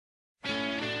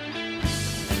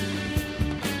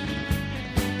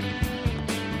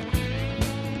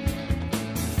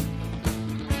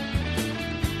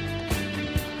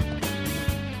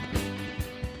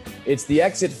It's the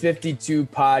Exit 52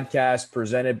 podcast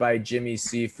presented by Jimmy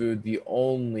Seafood, the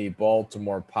only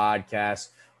Baltimore podcast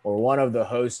where one of the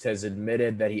hosts has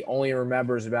admitted that he only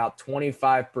remembers about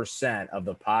 25% of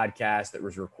the podcast that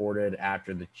was recorded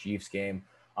after the Chiefs game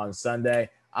on Sunday.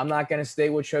 I'm not going to state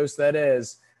which host that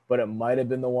is, but it might have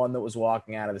been the one that was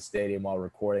walking out of the stadium while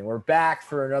recording. We're back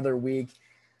for another week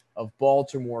of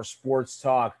Baltimore sports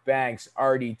talk. Banks,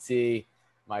 RDT,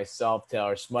 myself,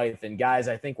 Taylor Smythe. And guys,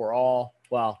 I think we're all,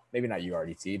 well, maybe not you,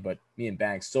 RDT, but me and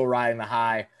Banks still riding the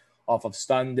high off of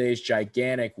Sunday's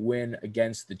gigantic win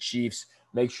against the Chiefs.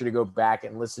 Make sure to go back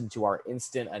and listen to our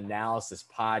instant analysis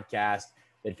podcast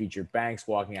that featured Banks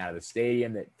walking out of the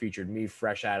stadium, that featured me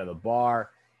fresh out of the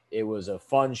bar. It was a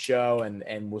fun show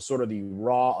and was sort of the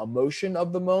raw emotion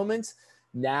of the moment.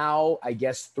 Now, I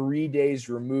guess 3 days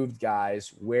removed,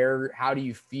 guys, how do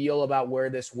you feel about where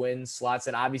this win slots?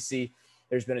 And obviously,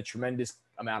 there's been a tremendous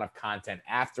amount of content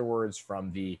afterwards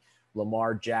from the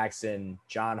Lamar Jackson,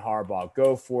 John Harbaugh,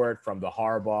 go for it, from the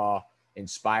Harbaugh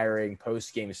inspiring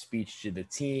post-game speech to the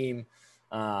team.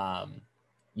 Some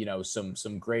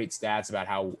great stats about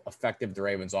how effective the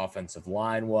Ravens offensive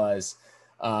line was.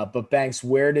 But Banks,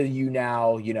 where do you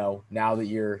now that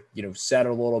you're, set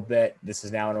a little bit, this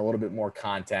is now in a little bit more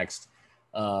context.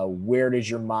 Where does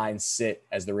your mind sit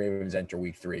as the Ravens enter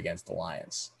week 3 against the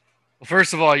Lions? Well,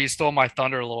 first of all, you stole my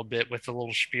thunder a little bit with the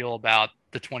little spiel about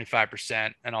the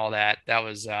 25% and all that. That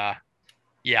was, that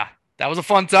was a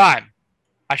fun time.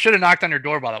 I should have knocked on your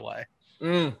door, by the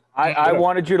way. I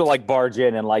wanted you to barge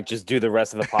in and just do the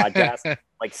rest of the podcast,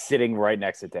 sitting right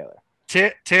next to Taylor.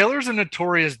 Taylor's a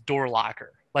notorious door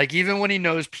locker. Even when he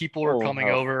knows people are coming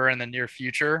over in the near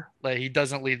future, he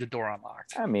doesn't leave the door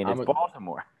unlocked. I mean, it's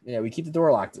Baltimore. Yeah, we keep the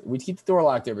door locked. We keep the door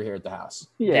locked over here at the house.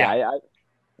 Yeah.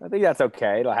 I think that's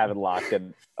okay. It'll have it locked at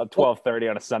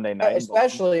 12:30 on a Sunday night.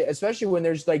 Especially when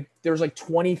there's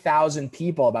 20,000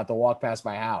 people about to walk past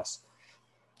my house.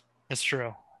 It's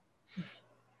true.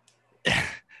 It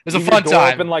was a fun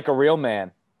time. Open like a real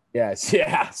man. Yes.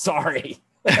 Yeah. Sorry.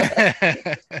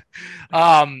 The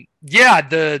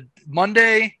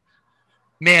Monday,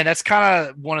 man, that's kind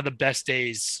of one of the best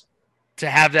days to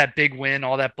have that big win,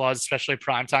 all that buzz, especially a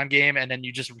primetime game. And then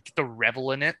you just get to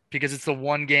revel in it because it's the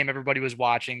one game everybody was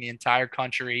watching, the entire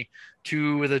country,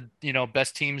 two of the,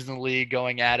 best teams in the league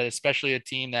going at it, especially a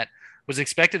team that was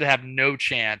expected to have no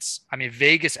chance. I mean,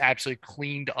 Vegas absolutely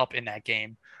cleaned up in that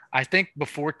game. I think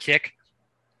before kick,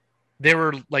 there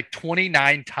were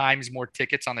 29 times more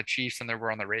tickets on the Chiefs than there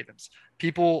were on the Ravens.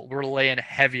 People were laying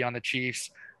heavy on the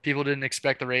Chiefs. People didn't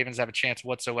expect the Ravens to have a chance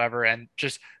whatsoever. And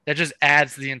that just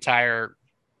adds to the entire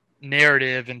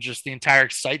narrative and just the entire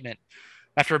excitement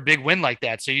after a big win like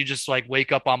that. So you just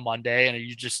wake up on Monday and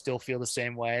you just still feel the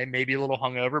same way, maybe a little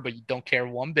hungover, but you don't care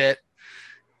one bit.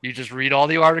 You just read all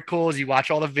the articles, you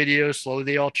watch all the videos, slowly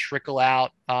they all trickle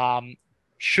out.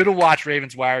 Should have watched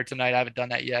Ravens Wire tonight. I haven't done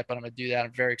that yet, but I'm going to do that.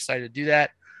 I'm very excited to do that.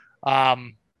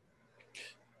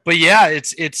 But yeah,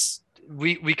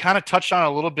 we kind of touched on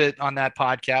a little bit on that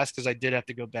podcast because I did have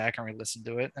to go back and re-listen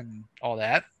to it and all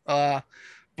that.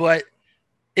 But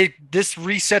this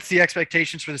resets the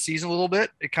expectations for the season a little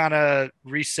bit. It kind of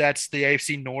resets the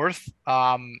AFC North.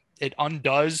 It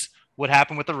undoes what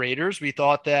happened with the Raiders. We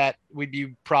thought that we'd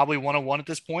be probably 1-1 at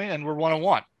this point, and we're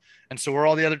 1-1. And so we're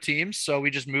all the other teams. So we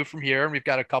just move from here, and we've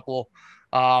got a couple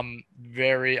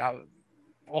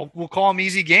we'll call them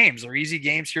easy games or easy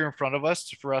games here in front of us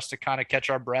for us to kind of catch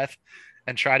our breath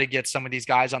and try to get some of these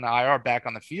guys on the IR back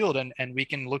on the field. And we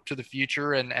can look to the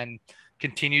future and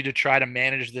continue to try to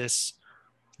manage this,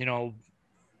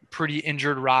 pretty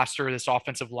injured roster, this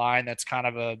offensive line that's kind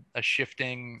of a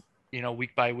shifting,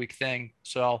 week by week thing.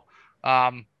 So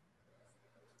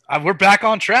we're back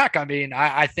on track. I mean,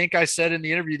 I think I said in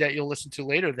the interview that you'll listen to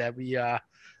later that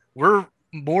we're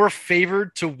more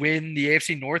favored to win the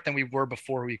AFC North than we were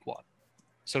before week 1.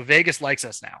 So Vegas likes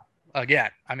us now. Again,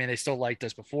 I mean, they still liked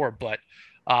us before, but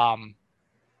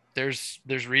there's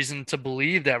reason to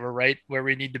believe that we're right where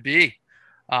we need to be.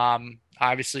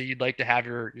 Obviously, you'd like to have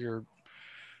your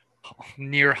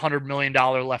near $100 million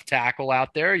left tackle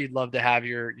out there. You'd love to have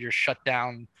your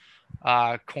shutdown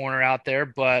corner out there,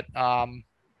 but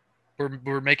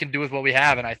we're making do with what we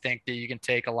have, and I think that you can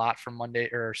take a lot from Monday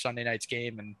or Sunday night's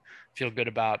game and feel good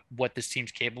about what this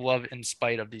team's capable of in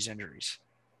spite of these injuries.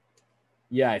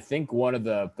 Yeah, I think one of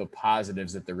the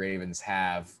positives that the Ravens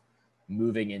have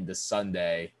moving into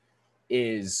Sunday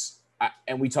is,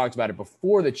 and we talked about it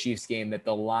before the Chiefs game, that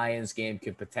the Lions game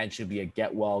could potentially be a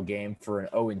get-well game for an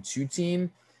 0-2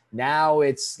 team. Now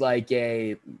it's like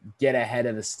a get ahead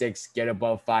of the sticks, get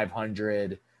above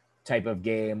 500 type of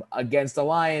game against a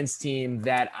Lions team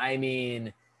that, I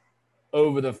mean,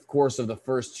 over the course of the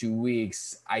first 2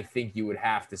 weeks, I think you would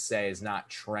have to say is not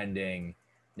trending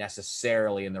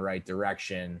necessarily in the right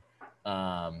direction.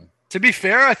 To be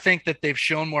fair, I think that they've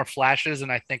shown more flashes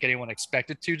than I think anyone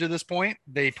expected to this point.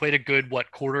 They played a good,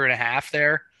 quarter and a half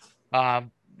there.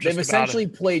 They've essentially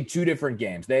played two different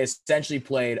games. They essentially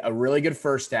played a really good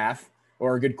first half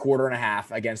or a good quarter and a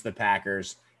half against the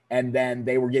Packers, and then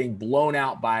they were getting blown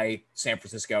out by San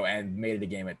Francisco and made it a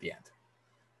game at the end.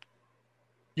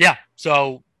 Yeah,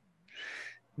 so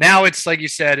now it's like you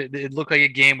said, it looked like a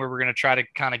game where we're going to try to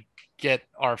kind of get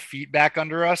our feet back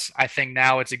under us. I think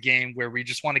now it's a game where we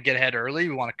just want to get ahead early.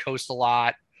 We want to coast a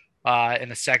lot in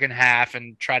the second half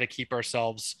and try to keep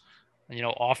ourselves,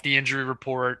 off the injury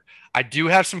report. I do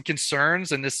have some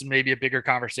concerns, and this is maybe a bigger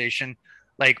conversation.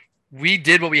 Like, we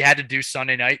did what we had to do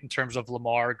Sunday night in terms of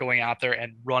Lamar going out there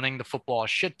and running the football a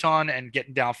shit ton and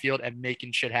getting downfield and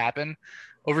making shit happen.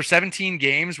 Over 17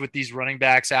 games with these running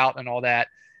backs out and all that,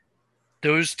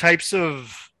 those types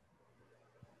of,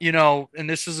 and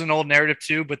this is an old narrative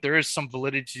too, but there is some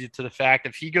validity to the fact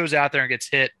if he goes out there and gets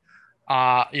hit,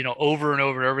 over and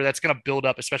over and over, that's going to build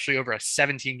up, especially over a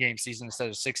 17 game season instead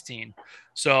of 16.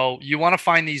 So you want to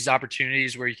find these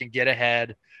opportunities where you can get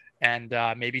ahead and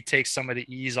maybe take some of the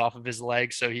ease off of his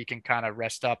legs so he can kind of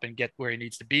rest up and get where he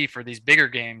needs to be for these bigger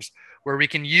games where we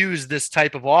can use this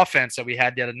type of offense that we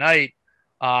had the other night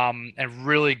and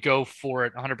really go for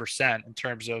it 100% in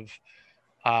terms of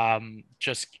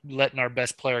just letting our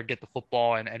best player get the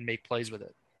football and make plays with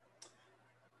it.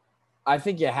 I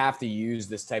think you have to use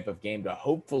this type of game to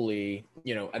hopefully,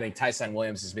 I think Tyson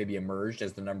Williams has maybe emerged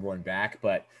as the number one back,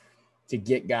 but to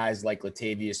get guys like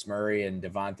Latavius Murray and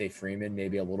Devontae Freeman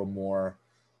maybe a little more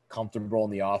comfortable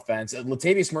in the offense.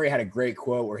 Latavius Murray had a great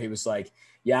quote where he was like,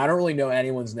 yeah, I don't really know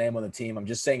anyone's name on the team. I'm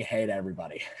just saying hey to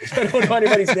everybody. I don't know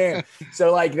anybody's name.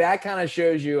 So like that kind of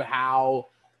shows you how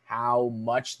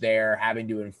much they're having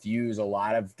to infuse a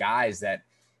lot of guys that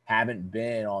haven't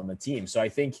been on the team. So I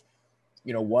think,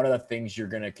 one of the things you're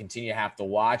going to continue to have to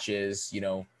watch is,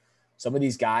 some of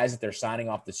these guys that they're signing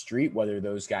off the street, whether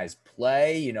those guys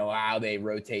play, how they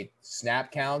rotate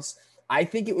snap counts. I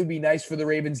think it would be nice for the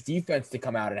Ravens defense to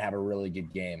come out and have a really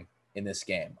good game in this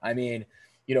game. I mean,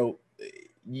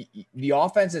 the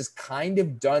offense has kind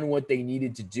of done what they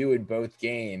needed to do in both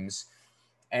games.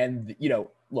 And,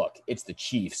 look, it's the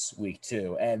Chiefs week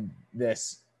 2. And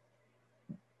this,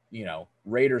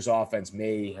 Raiders offense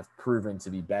may have proven to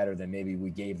be better than maybe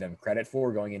we gave them credit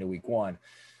for going into week 1.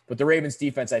 But the Ravens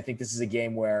defense, I think this is a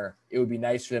game where it would be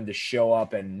nice for them to show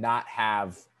up and not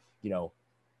have, the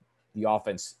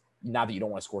offense, not that you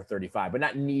don't want to score 35, but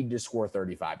not need to score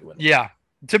 35 to win. Yeah.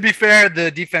 To be fair,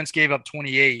 the defense gave up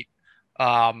 28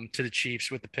 to the Chiefs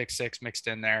with the pick 6 mixed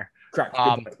in there. Correct.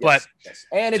 But yes.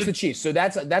 And it's the Chiefs. So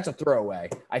that's a throwaway.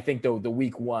 I think though the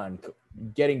week 1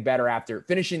 getting better after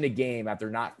finishing the game after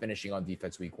not finishing on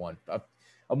defense week 1,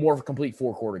 a more complete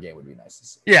 4-quarter game would be nice to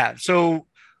see. Yeah. So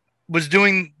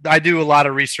I do a lot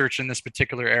of research in this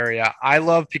particular area. I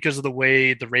love because of the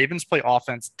way the Ravens play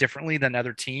offense differently than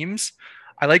other teams.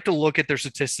 I like to look at their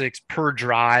statistics per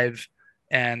drive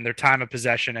and their time of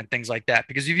possession and things like that.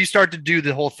 Because if you start to do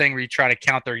the whole thing where you try to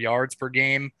count their yards per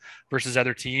game versus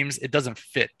other teams, it doesn't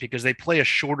fit because they play a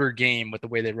shorter game with the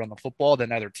way they run the football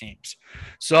than other teams.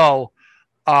 So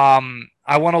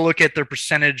I want to look at their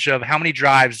percentage of how many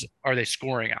drives are they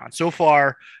scoring on. So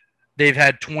far, they've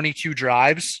had 22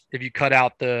 drives. If you cut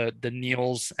out the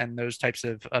kneels and those types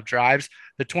of drives,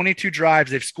 the 22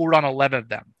 drives, they've scored on 11 of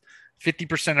them,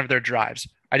 50% of their drives.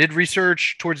 I did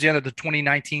research towards the end of the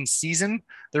 2019 season.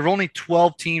 There are only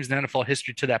 12 teams in NFL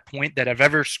history to that point that have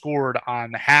ever scored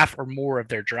on half or more of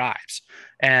their drives.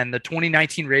 And the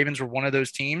 2019 Ravens were one of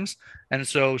those teams. And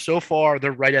so far,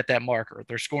 they're right at that marker.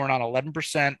 They're scoring on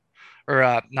 11%.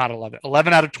 Or not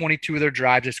 11 out of 22 of their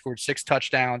drives. They scored 6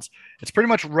 touchdowns. It's pretty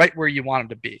much right where you want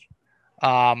them to be.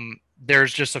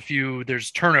 There's just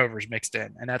there's turnovers mixed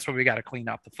in, and that's what we got to clean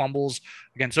up. The fumbles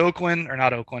against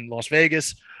Las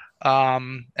Vegas.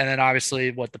 And then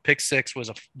obviously the pick 6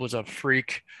 was a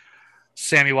freak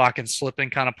Sammy Watkins slipping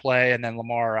kind of play. And then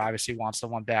Lamar obviously wants the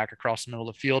one back across the middle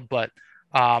of the field. But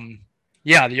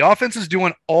the offense is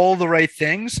doing all the right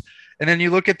things. And then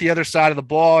you look at the other side of the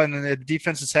ball, and then the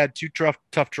defense has had 2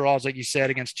 tough draws, like you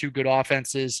said, against 2 good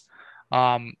offenses.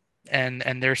 And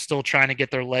they're still trying to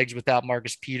get their legs without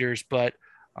Marcus Peters. But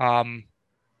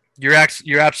you're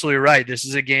absolutely right. This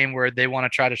is a game where they want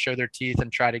to try to show their teeth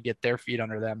and try to get their feet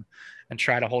under them and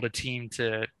try to hold a team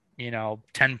to,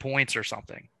 10 points or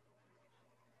something.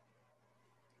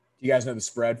 Do you guys know the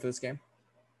spread for this game?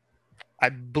 I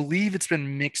believe it's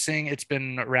been mixing. It's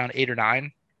been around 8 or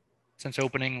 9 since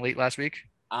opening late last week.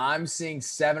 I'm seeing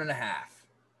 7.5.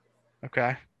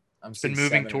 Okay. I'm It's been seeing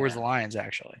moving towards 7.5 the Lions,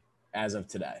 actually. as of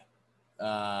today.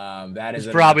 That is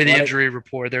It's probably the athletic, injury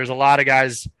report. There's a lot of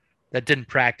guys that didn't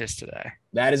practice today.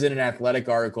 that is in an athletic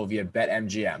article via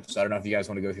BetMGM. So I don't know if you guys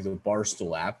want to go through the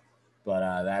Barstool app,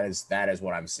 but that is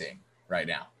what I'm seeing right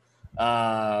now.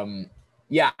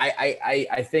 Yeah,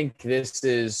 I think this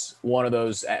is one of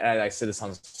those. I said this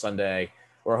on Sunday,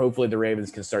 where hopefully the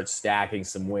Ravens can start stacking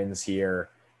some wins here,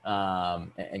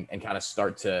 and kind of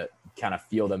start to kind of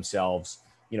feel themselves.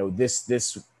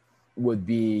 This would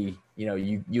be,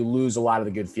 you lose a lot of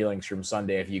the good feelings from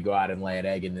Sunday if you go out and lay an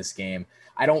egg in this game.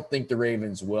 I don't think the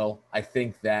Ravens will. I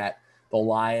think that the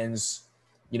Lions,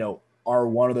 are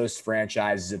one of those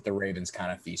franchises that the Ravens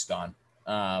kind of feast on.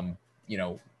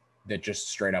 That just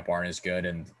straight up aren't as good,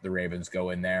 and the Ravens go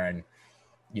in there and,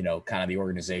 kind of the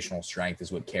organizational strength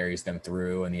is what carries them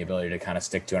through, and the ability to kind of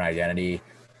stick to an identity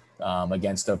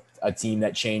against a team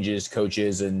that changes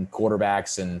coaches and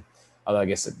quarterbacks. And although I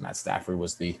guess Matt Stafford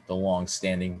was the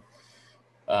long-standing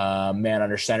man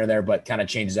under center there, but kind of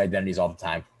changes identities all the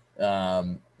time.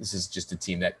 This is just a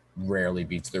team that rarely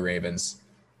beats the Ravens,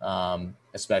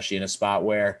 especially in a spot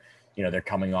where, they're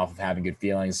coming off of having good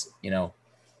feelings.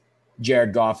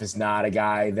 Jared Goff is not a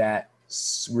guy that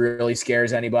really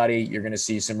scares anybody. You're going to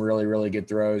see some really, really good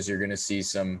throws. You're going to see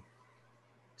some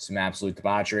absolute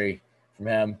debauchery from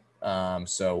him.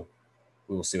 So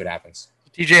we will see what happens.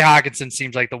 TJ Hawkinson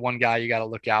seems like the one guy you got to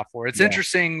look out for. It's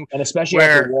interesting. And especially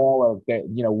after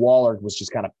Waller was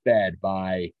just kind of fed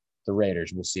by the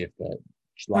Raiders. We'll see if the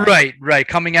Right.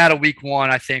 Coming out of week 1,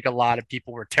 I think a lot of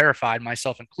people were terrified,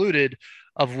 myself included,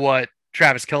 of what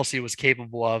Travis Kelce was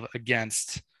capable of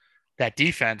against that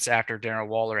defense after Darren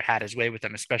Waller had his way with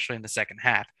them, especially in the second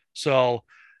half. So,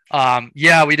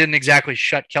 we didn't exactly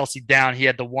shut Kelce down. He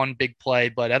had the one big play,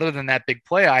 but other than that big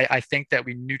play, I think that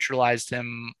we neutralized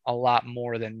him a lot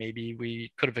more than maybe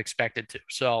we could have expected to.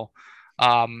 So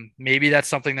maybe that's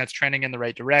something that's trending in the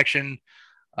right direction.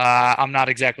 I'm not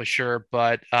exactly sure,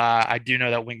 but I do know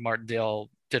that Wink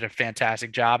Martindale did a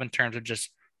fantastic job in terms of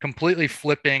just completely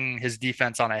flipping his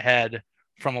defense on a head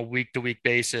from a week-to-week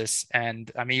basis.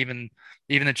 And I mean,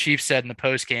 even the Chiefs said in the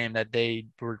post game that they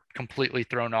were completely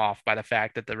thrown off by the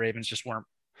fact that the Ravens just weren't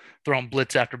throwing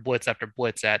blitz after blitz after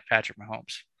blitz at Patrick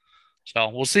Mahomes. So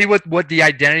we'll see what the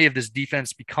identity of this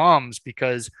defense becomes,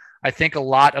 because I think a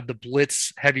lot of the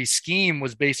blitz heavy scheme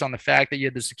was based on the fact that you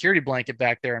had the security blanket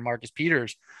back there and Marcus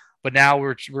Peters, but now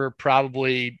we're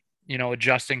probably,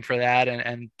 adjusting for that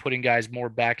and putting guys more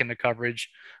back into coverage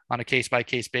on a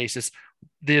case-by-case basis.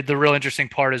 The real interesting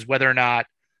part is whether or not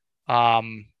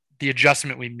the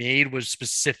adjustment we made was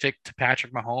specific to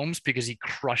Patrick Mahomes, because he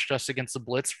crushed us against the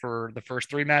blitz for the first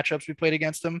 3 matchups we played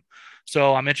against him.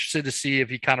 So I'm interested to see if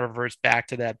he kind of reverts back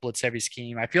to that blitz heavy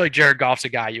scheme. I feel like Jared Goff's a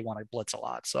guy you want to blitz a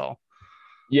lot. So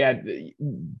yeah,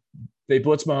 they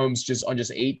blitz Mahomes just on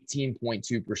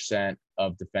 18.2%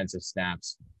 of defensive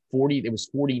snaps. It was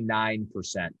 49%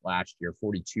 last year,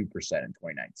 42% in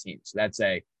 2019. So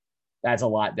that's a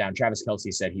lot down. Travis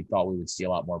Kelce said he thought we would see a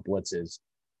lot more blitzes.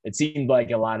 It seemed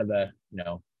like a lot of the,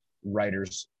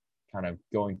 writers kind of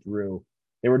going through,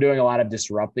 they were doing a lot of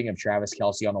disrupting of Travis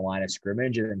Kelce on the line of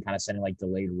scrimmage and then kind of sending like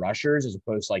delayed rushers as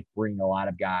opposed to like bringing a lot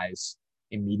of guys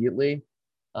immediately.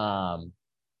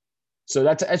 So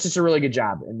that's just a really good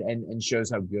job and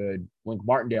shows how good Wink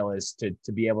Martindale is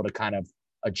to be able to kind of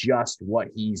adjust what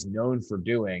he's known for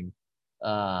doing.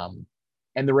 And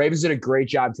the Ravens did a great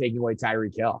job taking away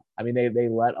Tyreek Hill. I mean, they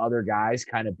let other guys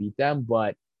kind of beat them,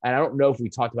 and I don't know if we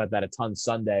talked about that a ton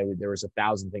Sunday. There was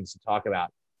 1,000 things to talk about.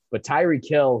 But Tyreek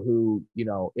Hill, who,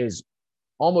 is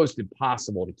almost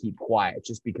impossible to keep quiet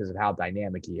just because of how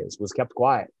dynamic he is, was kept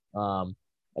quiet. And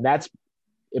that's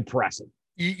impressive.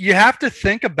 You have to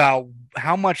think about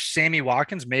how much Sammy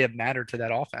Watkins may have mattered to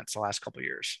that offense the last couple of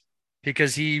years,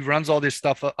 because he runs all this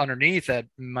stuff underneath that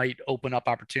might open up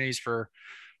opportunities for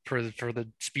the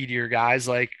speedier guys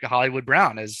like Hollywood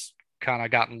Brown has kind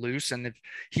of gotten loose. And if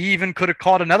he even could have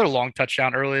caught another long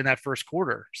touchdown early in that first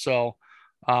quarter. So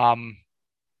I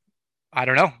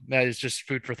don't know. That is just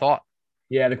food for thought.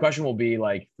 Yeah. The question will be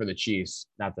like for the Chiefs,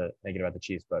 not to thinking about the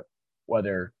Chiefs, but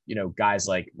whether, guys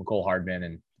like McCole Hardman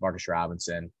and Marcus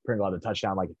Robinson bring a lot of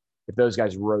touchdown, like if those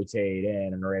guys rotate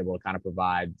in and are able to kind of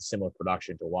provide similar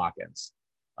production to Watkins.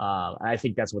 And I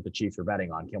think that's what the Chiefs are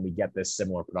betting on. Can we get this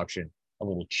similar production a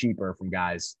little cheaper from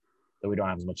guys that we don't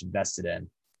have as much invested in?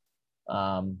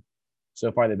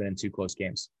 So far they've been in 2 close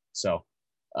games. So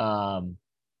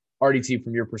RDT,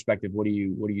 from your perspective, what do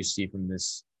you see from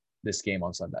this game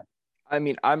on Sunday? I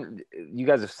mean, you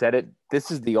guys have said it.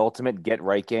 This is the ultimate get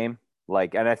right game.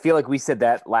 Like, and I feel like we said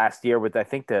that last year with I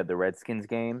think the Redskins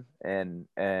game and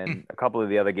a couple of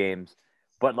the other games,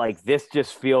 but like this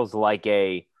just feels like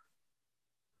a.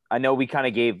 I know we kind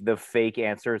of gave the fake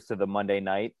answers to the Monday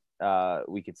night.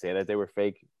 We could say that they were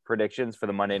fake predictions for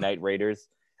the Monday night Raiders.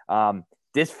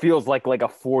 This feels like a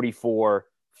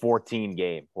 44-14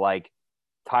 game. Like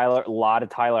a lot of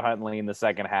Tyler Huntley in the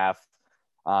second half.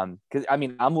 Because I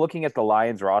mean, I'm looking at the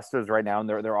Lions rosters right now and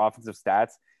their offensive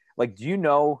stats. Like, do you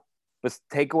know? Let's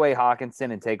take away Hawkinson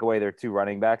and take away their two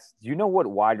running backs. Do you know what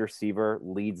wide receiver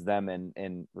leads them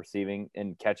in receiving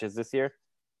and catches this year?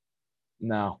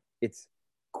 No. It's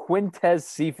Quintez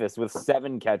Cephas with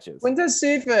 7 catches. Quintez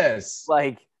Cephas.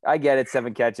 Like, I get it,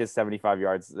 7 catches, 75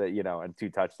 yards, and 2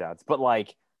 touchdowns. But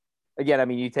like, again, I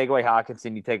mean, you take away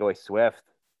Hawkinson, you take away Swift.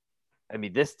 I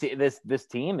mean, this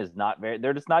team is not very.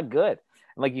 They're just not good.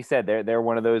 And like you said, they're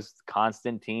one of those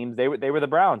constant teams. They were the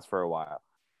Browns for a while.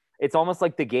 It's almost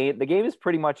like the game is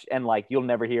pretty much, and like you'll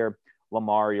never hear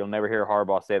Lamar, you'll never hear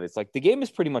Harbaugh say this. Like the game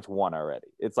is pretty much won already.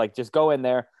 It's like just go in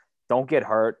there, don't get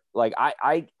hurt. Like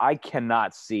I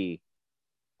cannot see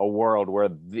a world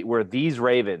where these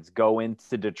Ravens go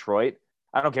into Detroit.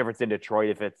 I don't care if it's in Detroit,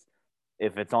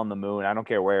 if it's on the moon. I don't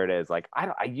care where it is. Like I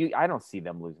don't see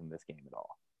them losing this game at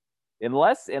all,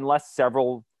 unless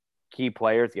several key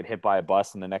players get hit by a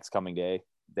bus in the next coming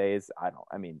days.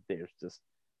 I mean, there's just.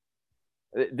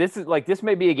 This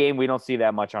may be a game we don't see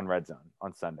that much on Red Zone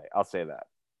on Sunday. I'll say that.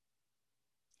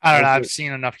 I don't know. I've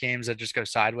seen enough games that just go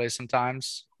sideways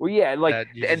sometimes. Well, yeah, like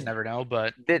you just never know.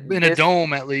 But in a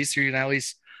dome, at least you can at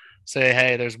least say,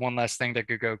 "Hey, there's one less thing that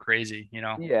could go crazy." You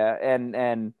know. Yeah,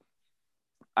 and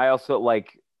I also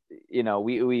like,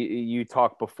 you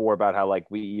talked before about how like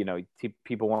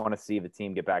people want to see the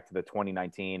team get back to the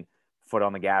 2019 foot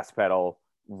on the gas pedal.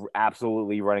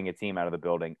 Absolutely running a team out of the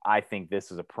building. I think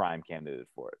this is a prime candidate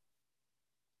for it.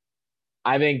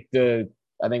 I think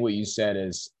what you said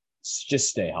is just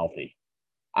stay healthy.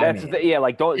 You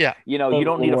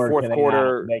don't need a fourth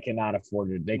quarter. They cannot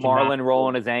afford it. Marlon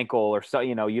rolling his ankle or so.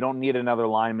 You don't need another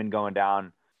lineman going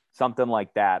down, something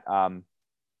like that.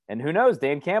 And who knows,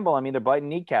 Dan Campbell? I mean, they're biting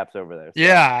kneecaps over there. So.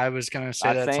 Yeah, I was gonna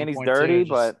say that. Not saying he's dirty,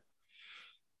 but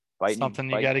something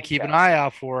you got to keep an eye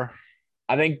out for.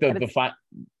 I think go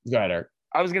ahead, Eric.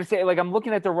 I was gonna say, like, I'm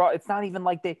looking at the raw. It's not even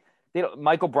like they don't.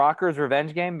 Michael Brocker's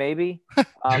revenge game, maybe.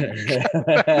 I'm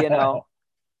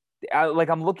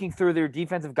looking through their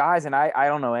defensive guys, and I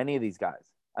don't know any of these guys.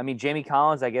 I mean, Jamie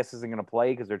Collins, I guess, isn't gonna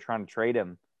play because they're trying to trade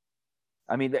him.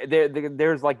 I mean,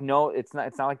 there's like no. It's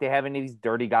not like they have any of these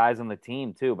dirty guys on the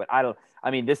team too. But I don't.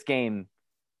 I mean, this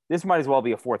might as well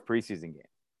be a 4th preseason game.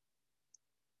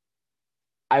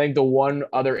 I think the one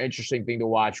other interesting thing to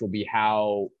watch will be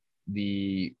how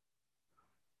the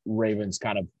Ravens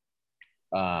kind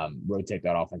of rotate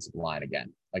that offensive line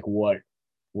again. Like what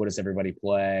does everybody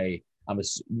play?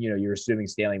 You're assuming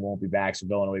Stanley won't be back, so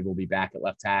Villanova will be back at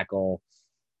left tackle.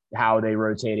 How are they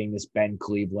rotating this Ben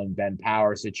Cleveland, Ben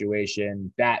Power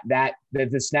situation?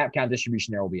 The snap count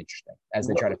distribution there will be interesting as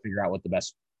they try to figure out what the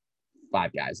best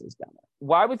 5 guys is down there.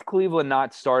 Why was Cleveland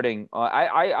not starting?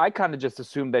 I kind of just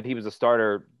assumed that he was a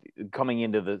starter coming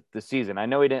into the season. I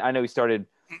know he didn't. I know he started.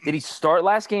 Did he start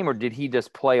last game or did he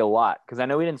just play a lot? Because I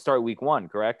know he didn't start week 1,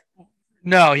 correct?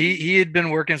 No, he had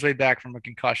been working his way back from a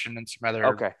concussion and some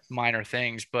other minor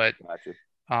things. But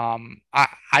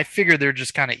I figured they're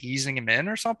just kind of easing him in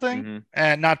or something. Mm-hmm.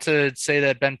 And not to say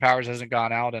that Ben Powers hasn't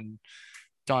gone out and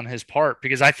done his part,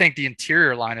 because I think the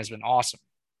interior line has been awesome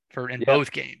in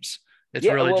both games. It's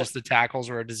just the tackles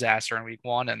were a disaster in week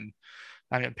 1. And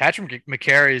I mean, Patrick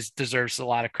McCary deserves a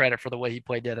lot of credit for the way he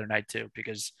played the other night too,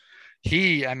 because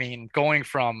going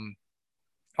from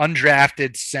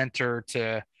undrafted center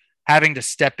to having to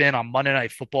step in on Monday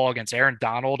Night Football against Aaron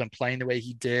Donald and playing the way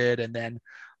he did. And then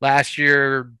last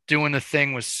year doing the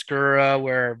thing with Skura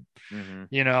where,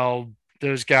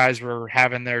 those guys were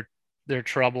having their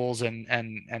troubles and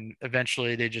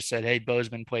eventually they just said, hey,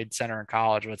 Bozeman played center in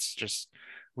college.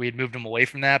 We had moved him away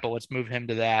from that, but let's move him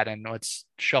to that and let's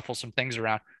shuffle some things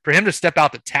around. For him to step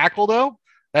out the tackle, though,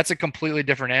 that's a completely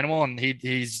different animal, and he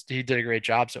did a great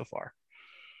job so far.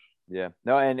 Yeah,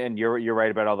 no, and you're right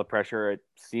about all the pressure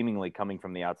seemingly coming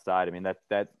from the outside. I mean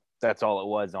that's all it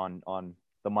was on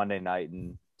the Monday night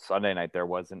and Sunday night. There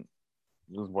wasn't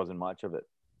much of it.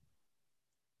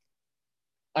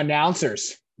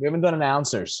 Announcers, we haven't done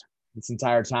announcers this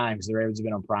entire time because the Ravens have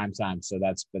been on prime time, so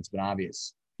that's been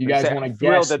obvious. You guys want to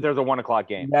guess that there's a 1:00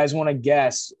 game? You guys want to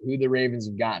guess who the Ravens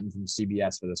have gotten from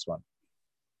CBS for this one?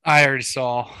 I already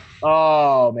saw.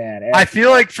 Oh man, I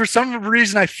feel like for some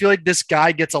reason this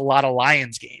guy gets a lot of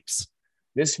Lions games.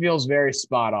 This feels very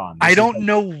spot on. I don't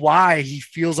know why he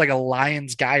feels like a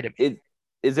Lions guy to me.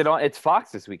 Is it on? It's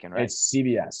Fox this weekend, right? It's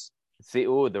CBS. See,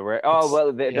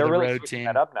 they're really switching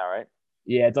that up now, right?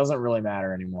 Yeah, it doesn't really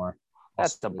matter anymore.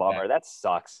 That's the bummer. That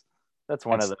sucks.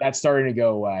 That's starting to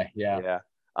go away. Yeah. Yeah.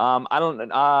 I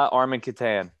don't. Armin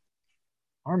Katayan.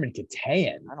 Armin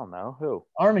Katayan. I don't know who.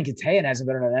 Armin Katayan hasn't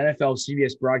been on an NFL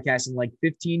CBS broadcast in like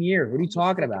 15 years. What are you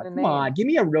talking about? Come on, give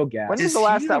me a real guess. When was the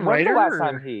last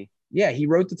time he? Yeah, he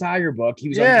wrote the Tiger book. He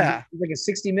was like a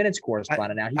 60 Minutes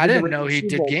correspondent now. I didn't know he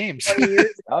did games.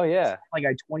 Oh yeah, like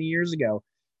 20 years ago.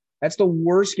 That's the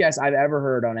worst guess I've ever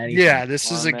heard on anything. Yeah,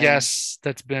 this is a guess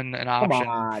that's been an option. Come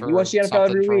on. You watch the NFL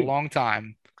every week for a long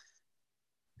time.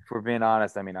 If we're being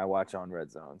honest, I mean, I watch on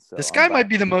Red Zone. So this guy might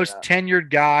be the most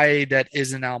tenured guy that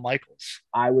isn't Al Michaels.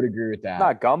 I would agree with that.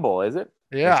 Not Gumbel, is it?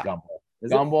 Yeah.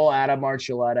 It's Gumbel, Adam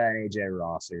Archuleta, and AJ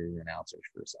Ross are your announcers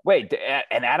for a second. Wait,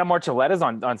 and Adam Archuleta's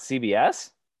on CBS?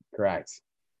 Correct.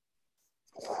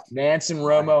 Nance and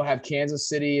Romo have Kansas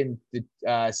City and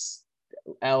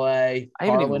LA. I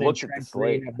haven't even looked at the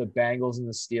slate. Have the Bengals and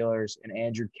the Steelers, and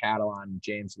Andrew Catalan and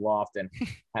James Lofton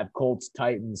have Colts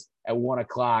Titans at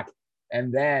 1:00.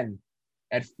 And then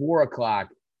at 4:00,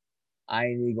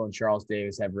 Ian Eagle and Charles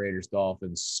Davis have Raiders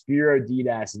Dolphins. Spiro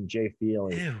Didas and Jay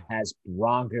Feely has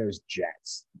Broncos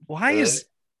Jets. Why is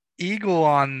Eagle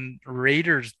on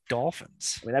Raiders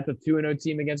Dolphins? I mean, that's a 2-0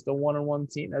 team against a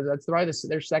 1-1 team. That's probably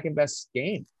their second best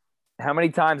game. How many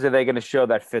times are they going to show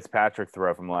that Fitzpatrick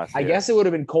throw from last year? I guess it would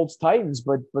have been Colts Titans,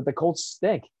 but the Colts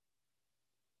stink.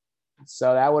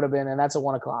 So that would have been, and that's at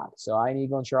 1:00. So Ian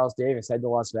Eagle and Charles Davis head to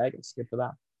Las Vegas. Good for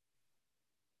them.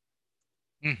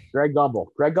 Greg Gumbel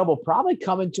probably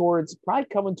coming towards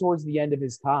the end of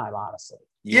his time, honestly.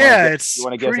 It's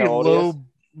pretty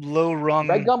low rung.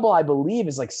 Greg Gumbel, I believe,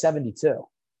 is like 72.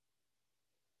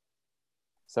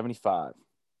 75.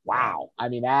 Wow. I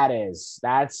mean,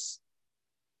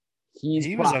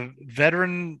 he was a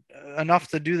veteran enough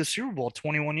to do the Super Bowl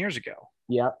 21 years ago.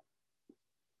 Yep.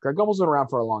 Greg Gumbel's been around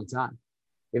for a long time.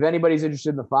 If anybody's interested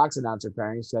in the Fox announcer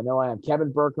pairings, I know I am.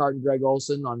 Kevin Burkhardt and Greg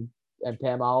Olson and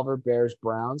Pam Oliver, Bears,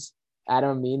 Browns.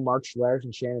 Adam Amin, Mark Schlereth,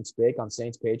 and Shannon Spake on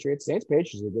Saints, Patriots. Saints,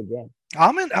 Patriots is a good game.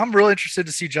 I'm really interested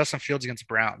to see Justin Fields against the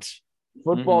Browns.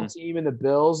 Football team in the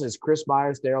Bills is Chris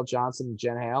Myers, Daryl Johnson, and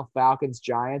Jen Hale. Falcons,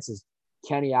 Giants is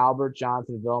Kenny Albert,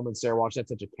 Jonathan Villman, Sarah Walsh. That's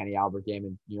such a Kenny Albert game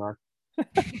in New York.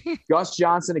 Gus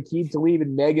Johnson, Aqib Talib,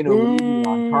 and Megan O'Leary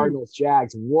on Cardinals,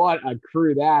 Jags. What a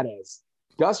crew that is.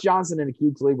 Gus Johnson and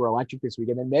Aqib Talib were electric this week.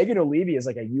 And then Megan O'Leary is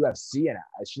like a UFC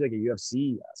she's like a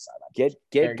UFC side.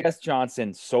 Get Gus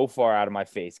Johnson so far out of my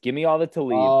face. Give me all the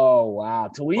Talib. Oh, wow.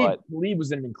 Talib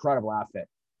was in an incredible outfit.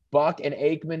 Buck and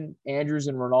Aikman, Andrews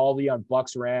and Rinaldi on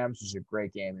Bucks Rams was a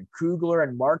great game. And Kevin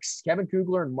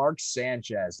Kugler and Mark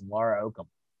Sanchez and Laura Oakham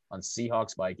on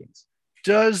Seahawks Vikings.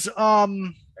 Does there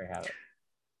you have it.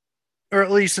 Or at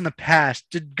least in the past,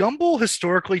 did Gumbel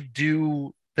historically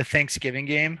do the Thanksgiving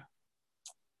game?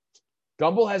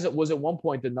 Gumbel was at one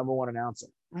point the number one announcer.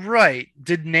 Right.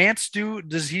 Did Nance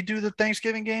does he do the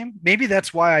Thanksgiving game? Maybe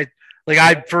that's why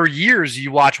for years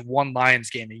you watch one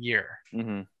Lions game a year.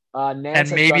 Mm-hmm.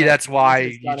 And maybe that's why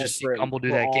you just see Gumbel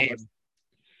do that game.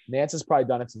 Nance has probably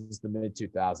done it since the mid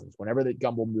 2000s. Whenever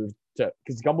Gumbel moved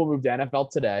because Gumbel moved to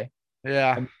NFL Today.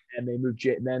 Yeah. And they moved.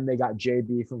 Then they got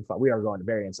JB from. We are going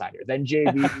very inside here. Then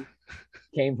JB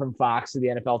came from Fox to the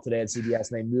NFL Today at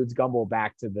CBS, and they moved Gumbel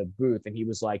back to the booth, and he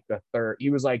was like the third.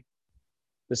 He was like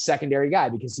the secondary guy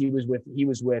because he was doing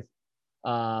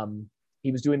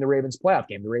the Ravens playoff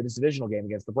game, the Ravens divisional game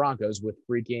against the Broncos with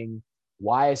freaking.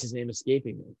 Why is his name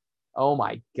escaping me? Oh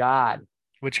my God.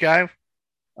 Which guy?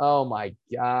 Oh my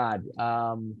God.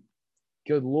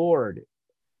 Good Lord.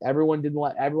 Everyone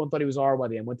thought he was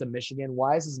R-worthy and went to Michigan.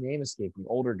 Why is his name escaping?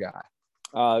 Older guy.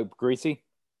 Greasy?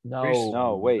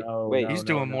 No, wait. He's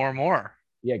doing more and more.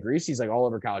 Yeah, Greasy's like all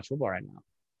over college football right now.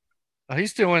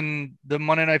 He's doing the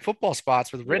Monday Night Football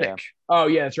spots with Riddick. Yeah. Oh,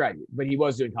 yeah, that's right. But he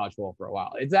was doing college football for a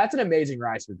while. That's an amazing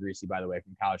rise for Greasy, by the way,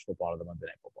 from college football to the Monday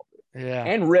Night Football booth. Yeah.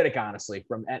 And Riddick, honestly,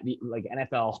 from like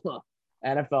NFL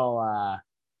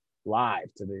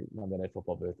Live to the Monday Night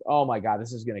Football booth. Oh, my God,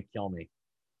 this is going to kill me.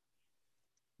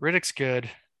 Riddick's good.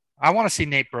 I want to see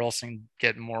Nate Burleson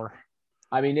get more.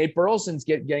 I mean, Nate Burleson's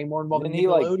getting more involved in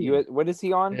Nickelodeon. What is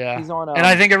he on? Yeah. He's on. And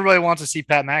I think everybody wants to see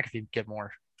Pat McAfee get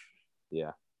more.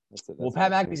 Yeah. Well,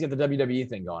 Pat McAfee's got the WWE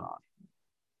thing going on.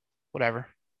 Whatever.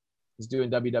 He's doing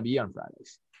WWE on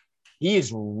Fridays. He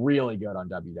is really good on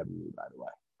WWE, by the way.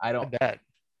 I bet.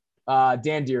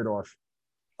 Dan Deerdorf.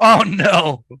 Oh,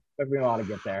 no. Took me a while to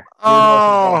get there.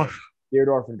 Oh.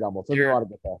 Deerdorf and Gumbel. Took me a while to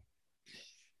get there.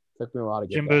 Took me a while to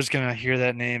get Jimbo's going to hear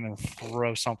that name and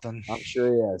throw something. I'm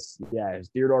sure he is. Yeah, it's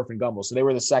Deerdorf and Gumbel. So they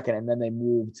were the second, and then they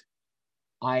moved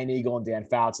Ian Eagle and Dan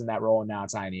Fouts in that role, and now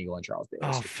it's Ian Eagle and Charles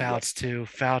Davis. Oh, Fouts too.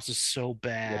 Fouts is so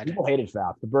bad. Yeah, people hated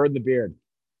Fouts. The bird and the beard.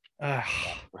 Ugh.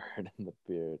 Bird and the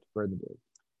beard. Bird and the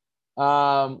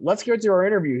beard. Let's get to our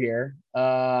interview here.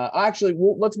 Actually,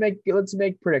 let's make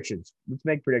predictions. Let's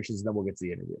make predictions, and then we'll get to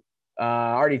the interview.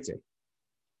 RDT.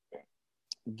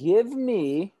 Give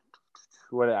me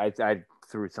what I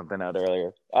threw something out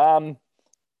earlier.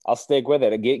 I'll stick with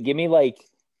it. Give me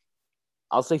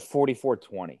I'll say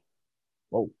 44-20.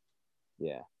 Whoa.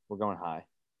 Yeah, we're going high.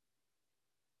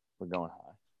 We're going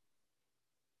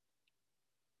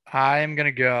high. I'm going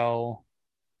to go.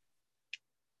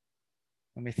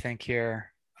 Let me think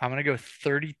here. I'm going to go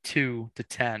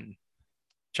 32-10.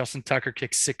 Justin Tucker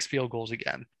kicks 6 field goals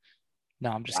again.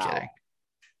 No, I'm just kidding.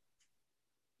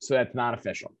 So that's not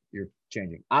official. You're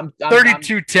changing. I'm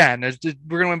 32-10.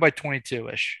 We're going to win by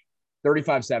 22-ish.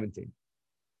 35-17.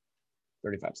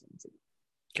 35-17.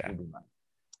 Okay.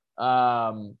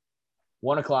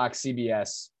 1 o'clock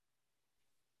CBS.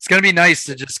 It's going to be nice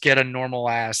to just get a normal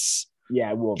ass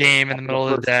game in the middle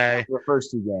of the day. The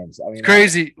first 2 games. I mean, it's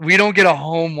crazy. We don't get a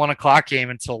home 1 o'clock game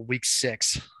until week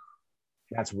 6.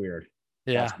 That's weird.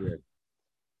 Yeah. That's weird.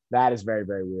 That is very,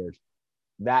 very weird.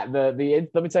 That let me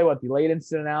tell you what, the late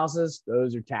instant analysis,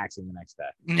 those are taxing the next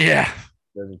day. Yeah.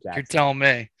 Those are taxing. You're telling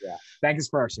me. Yeah. Thank us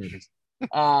for our service.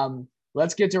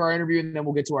 Let's get to our interview, and then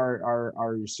we'll get to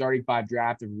our starting 5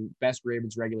 draft of best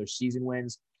Ravens regular season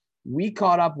wins. We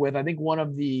caught up with, I think, one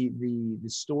of the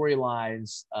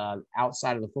storylines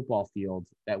outside of the football field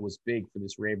that was big for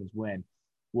this Ravens win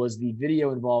was the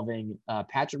video involving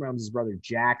Patrick Mahomes' brother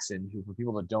Jackson, who, for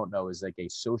people that don't know, is like a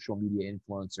social media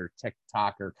influencer,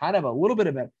 TikToker, kind of a little bit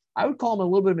of I would call him a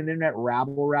little bit of an internet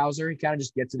rabble rouser. He kind of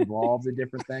just gets involved in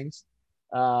different things.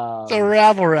 It's a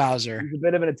rabble rouser. He's a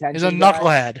bit of an attention. He's a guy.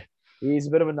 knucklehead. He's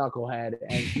a bit of a knucklehead,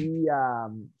 and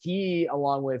he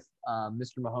along with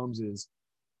Mr. Mahomes's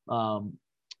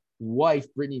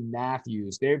wife, Brittany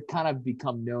Matthews, they've kind of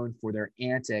become known for their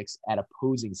antics at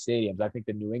opposing stadiums. I think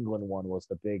the New England one was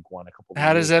the big one a couple.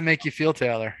 How does that make you feel,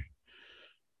 Taylor?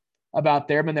 About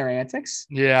them and their antics?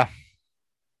 Yeah,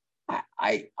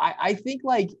 I think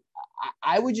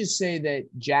I would just say that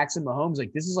Jackson Mahomes,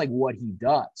 this is what he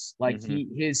does,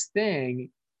 his thing,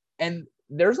 and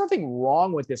there's nothing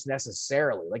wrong with this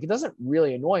necessarily. It doesn't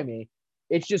really annoy me.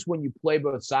 It's just when you play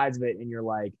both sides of it and you're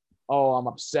like, oh, I'm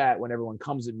upset when everyone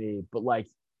comes at me. But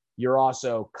you're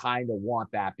also kind of want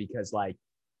that because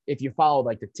if you follow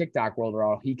the TikTok world or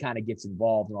all, he kind of gets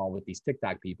involved in all with these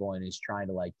TikTok people and is trying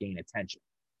to gain attention.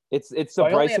 It's the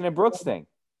Bryson and Brooks thing.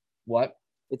 What?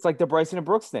 It's like the Bryson and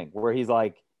Brooks thing where he's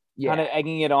kind of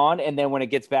egging it on. And then when it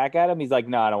gets back at him, he's like,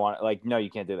 no, I don't want it. No, you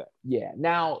can't do that. Yeah.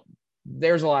 Now,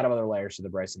 there's a lot of other layers to the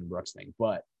Bryson and Brooks thing,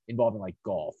 but involving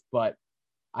golf. But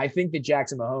I think that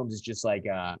Jackson Mahomes is just I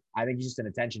think he's just an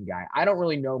attention guy. I don't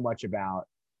really know much about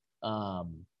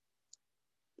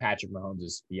Patrick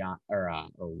Mahomes'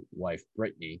 wife,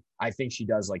 Brittany. I think she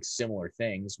does similar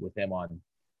things with him on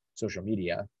social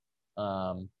media.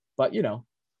 But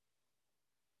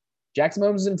Jackson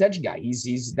Mahomes is an attention guy.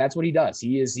 He's that's what he does.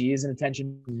 He is an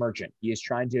attention merchant. He is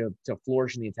trying to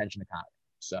flourish in the attention economy.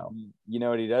 So you know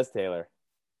what he does, Taylor?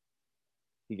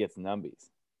 He gets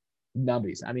numbies.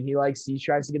 I mean, he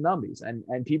tries to get numbies,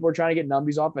 and people are trying to get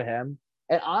numbies off of him.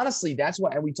 And honestly, that's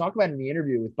what, and we talked about in the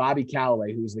interview with Bobby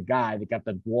Callaway, who's the guy that got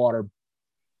the water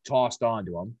tossed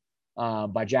onto him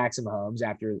by Jackson Mahomes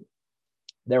after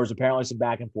there was apparently some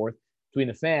back and forth between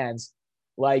the fans.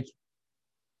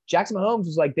 Jackson Mahomes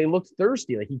was they looked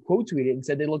thirsty. He quote tweeted and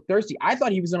said they looked thirsty. I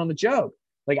thought he was in on the joke.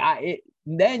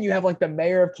 Then you have the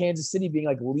mayor of Kansas City being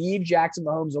leave Jackson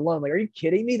Mahomes alone. Are you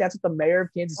kidding me? That's what the mayor of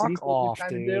Kansas City is trying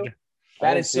to do.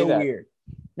 That is so weird.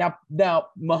 Now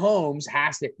Mahomes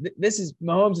has to.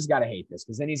 Mahomes has got to hate this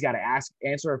because then he's got to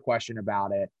answer a question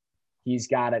about it. He's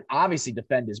got to obviously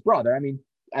defend his brother. I mean,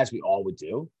 as we all would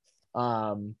do.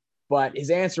 But his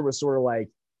answer was sort of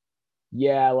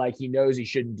he knows he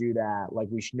shouldn't do that.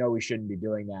 We shouldn't be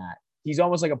doing that. He's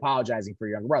almost apologizing for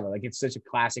your younger brother. It's such a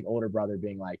classic older brother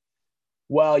being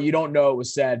well, you don't know it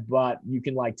was said, but you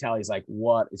can tell he's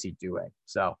what is he doing?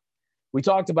 So we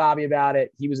talked to Bobby about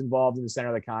it. He was involved in the center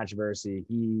of the controversy.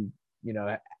 He,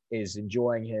 is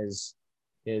enjoying his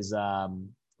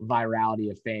virality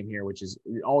of fame here, which is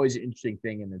always an interesting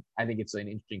thing. And I think it's an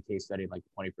interesting case study of the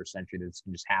 21st century that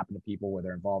can just happen to people where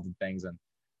they're involved in things and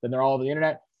then they're all over the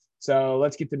internet. So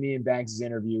let's get to me and Banks'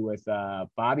 interview with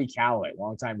Bobby Callaway,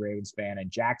 longtime Ravens fan,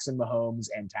 and Jackson Mahomes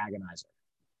Antagonizer.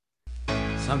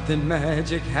 Something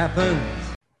magic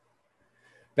happens.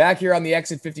 Back here on the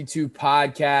Exit 52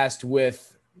 podcast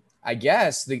with, I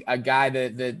guess, a guy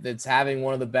that's having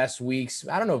one of the best weeks.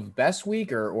 I don't know if best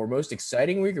week or most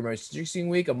exciting week or most interesting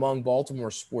week among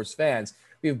Baltimore sports fans.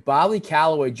 We have Bobby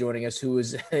Callaway joining us, who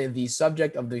is the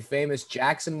subject of the famous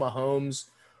Jackson Mahomes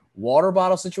water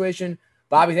bottle situation.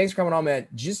 Bobby, thanks for coming on, man.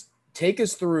 Just take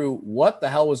us through what the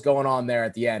hell was going on there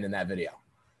at the end in that video.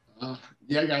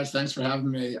 Yeah, guys, thanks for having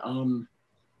me.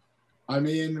 I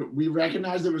mean, we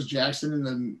recognized it was Jackson in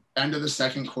the end of the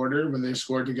second quarter when they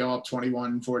scored to go up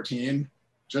 21-14.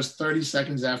 Just 30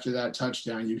 seconds after that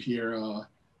touchdown, you hear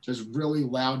just really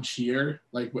loud cheer.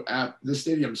 Like the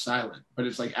stadium's silent, but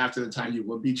it's like after the time you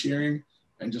would be cheering,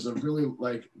 and just a really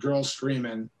like girl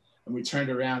screaming. And we turned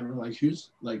around and we're like, who's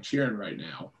like cheering right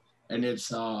now? And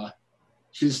it's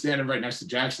she's standing right next to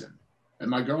Jackson. And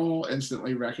my girl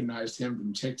instantly recognized him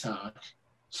from TikTok.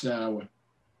 So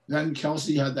then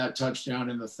Kelsey had that touchdown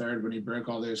in the third when he broke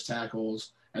all those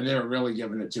tackles, and they were really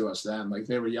giving it to us then. Like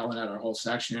they were yelling at our whole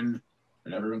section,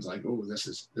 and everyone's like, "Oh, this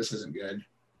isn't good."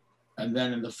 And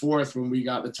then in the fourth, when we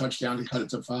got the touchdown to cut it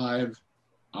to 5,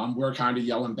 we're kind of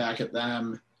yelling back at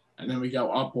them, and then we go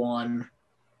up 1.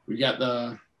 We get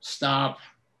the stop,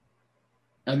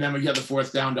 and then we get the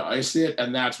 4th down to ice it,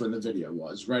 and that's when the video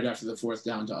was right after the 4th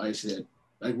down to ice it.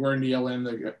 Like we're kneeling,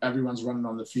 like everyone's running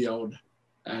on the field,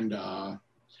 and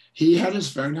he had his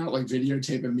phone out, like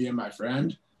videotaping me and my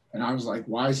friend, and I was like,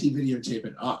 "Why is he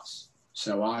videotaping us?"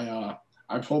 So I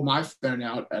pulled my phone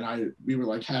out, and we were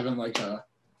like having like a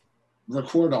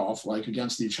record off like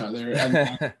against each other,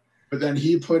 and but then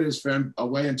he put his phone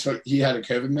away and he had a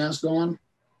COVID mask on,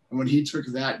 and when he took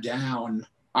that down,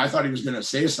 I thought he was gonna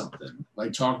say something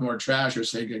like talk more trash or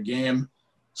say good game.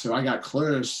 So I got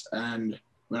close, and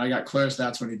when I got close,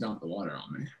 that's when he dumped the water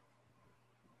on me.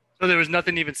 So there was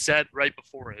nothing even said right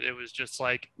before it. It was just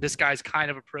like, this guy's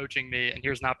kind of approaching me, and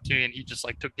here's an opportunity, and he just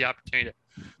like took the opportunity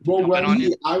to well,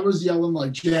 when I was yelling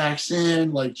like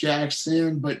Jackson,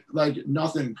 but like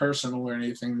nothing personal or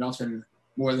anything, nothing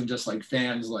more than just like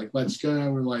fans, like let's go,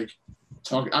 or like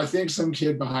talk. I think some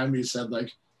kid behind me said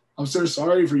like, "I'm so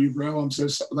sorry for you, bro. I'm so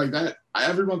like that."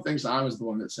 Everyone thinks I was the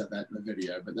one that said that in the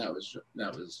video, but that was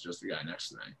just the guy next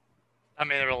to me. I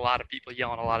mean, there were a lot of people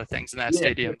yelling a lot of things in that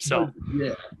stadium.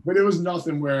 But it was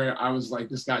nothing where I was like,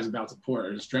 this guy's about to pour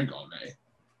his drink on me.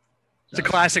 It's a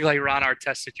classic like Ron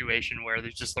Artest situation where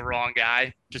there's just the wrong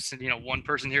guy. Just, one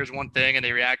person hears one thing and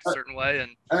they react a certain way.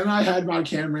 And I had my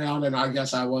camera out, and I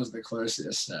guess I was the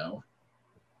closest. So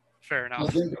fair enough. I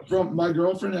think my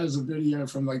girlfriend has a video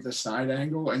from like the side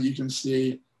angle, and you can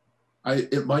see,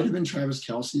 it might have been Travis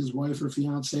Kelce's wife or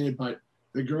fiance, but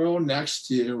the girl next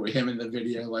to him in the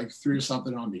video like threw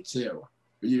something on me too,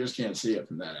 but you just can't see it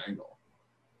from that angle.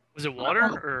 Was it water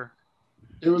or?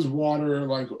 It was water,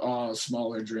 like a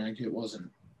smaller drink. It wasn't.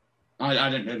 I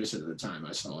didn't notice it at the time.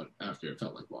 I saw it after. It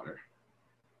felt like water.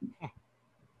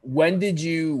 When did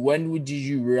you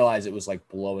realize it was like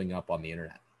blowing up on the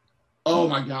internet? Oh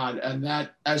my God! And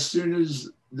that as soon as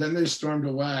then they stormed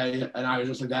away, and I was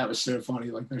just like, that was so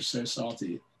funny. Like they're so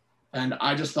salty. And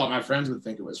I just thought my friends would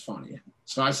think it was funny.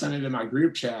 So I sent it in my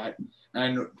group chat.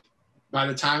 And by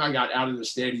the time I got out of the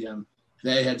stadium,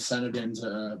 they had sent it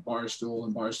into Barstool,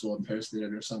 and Barstool had posted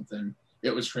it or something.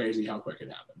 It was crazy how quick it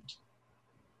happened.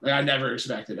 Like I never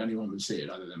expected anyone would see it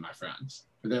other than my friends.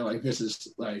 But they're like, this is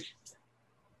like,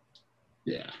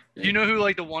 yeah. Do you know who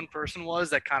like the one person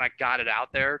was that kind of got it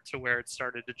out there to where it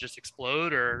started to just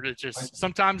explode? Or it just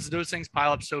sometimes those things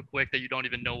pile up so quick that you don't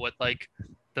even know what like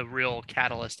the real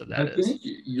catalyst of that is. I think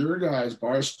your guys,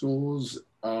 Barstool's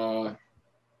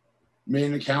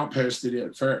main account posted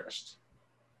it first.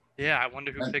 Yeah, I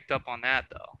wonder who picked up on that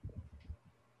though.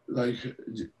 Like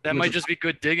that might just be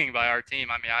good digging by our team.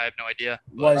 I mean, I have no idea.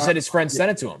 Well, he said his friend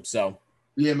sent it to him, so.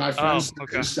 Yeah, my friends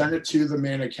sent it to the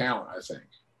main account, I think,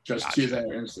 just to their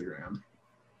Instagram.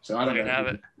 So I don't know. Have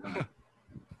it.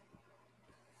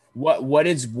 What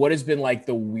has been like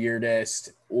the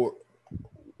weirdest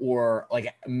or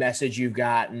like message you've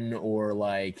gotten, or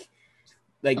like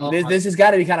this has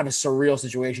got to be kind of a surreal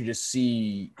situation. Just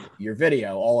see your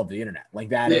video all over the internet. Like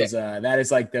that is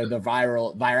like the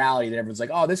virality that everyone's like,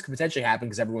 oh, this could potentially happen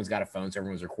because everyone's got a phone, so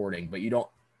everyone's recording, but you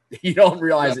don't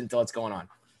realize it until it's going on.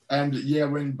 And yeah,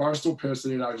 when Barstool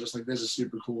posted it, I was just like, this is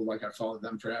super cool. Like I followed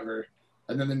them forever.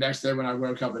 And then the next day when I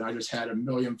woke up and I just had 1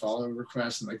 million follow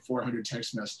requests and like 400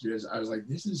 text messages, I was like,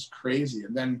 this is crazy.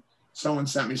 And then someone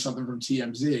sent me something from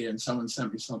TMZ, and someone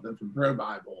sent me something from Bro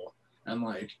Bible, and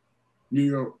like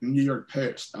New York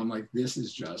Post. I'm like,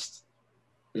 it's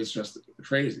just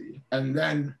crazy. And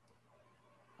then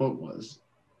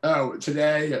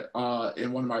today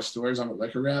in one of my stories, I'm a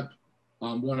liquor rep,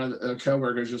 one of the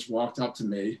coworkers just walked up to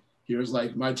me. He was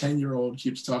like, my 10-year-old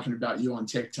keeps talking about you on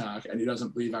TikTok and he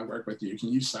doesn't believe I work with you. Can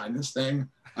you sign this thing?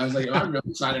 I was like, am I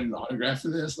really signing an autograph for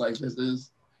this? Like,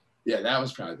 that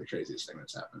was probably the craziest thing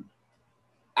that's happened.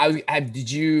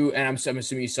 Did you, and I'm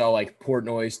assuming you saw like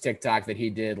Portnoy's TikTok that he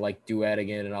did, like duetting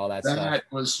it and all that stuff. That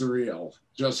was surreal.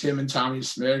 Just him and Tommy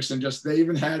Smiths, and just they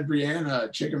even had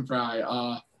Brianna Chicken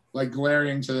Fry like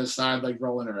glaring to the side, like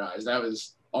rolling her eyes. That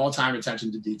was all-time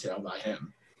attention to detail by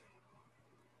him.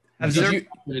 Dave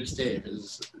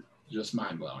is just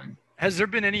mind-blowing. Has there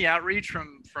been any outreach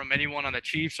from anyone on the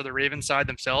Chiefs or the Ravens side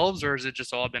themselves, or has it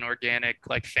just all been organic,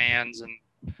 like fans and?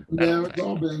 Yeah, it's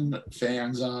all been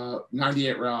fans.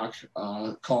 98 Rock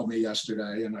called me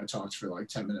yesterday, and I talked for like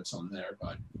 10 minutes on there.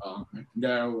 But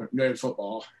no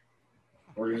football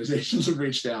organizations have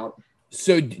reached out.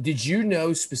 So, did you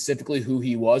know specifically who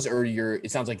he was, or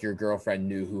it sounds like your girlfriend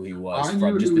knew who he was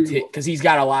from just because he's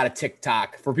got a lot of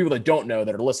TikTok. For people that don't know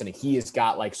that are listening, he has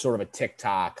got like sort of a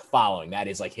TikTok following. That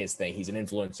is like his thing. He's an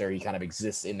influencer. He kind of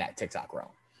exists in that TikTok realm.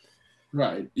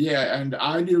 Right. Yeah. And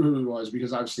I knew who he was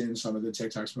because I've seen some of the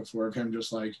TikToks before of him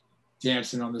just like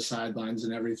dancing on the sidelines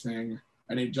and everything.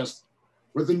 And he just,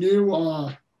 with the new,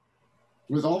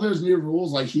 with all those new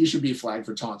rules, like he should be flagged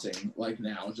for taunting, like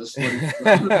now, just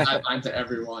sideline to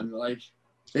everyone. Like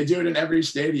they do it in every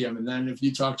stadium. And then if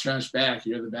you talk trash back,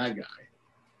 you're the bad guy.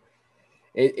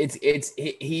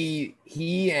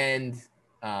 He and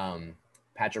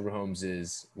Patrick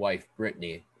Mahomes' wife,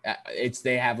 Brittany,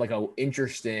 they have like a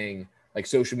interesting like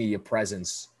social media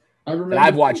presence that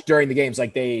I've watched during the games.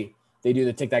 Like they do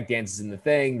the TikTok dances and the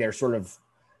thing. They're sort of,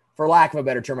 for lack of a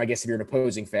better term, I guess if you're an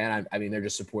opposing fan, I mean they're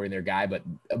just supporting their guy, but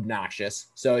obnoxious.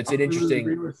 So it's an interesting.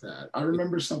 I agree with that. I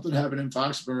remember something happened in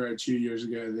Foxborough 2 years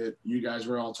ago that you guys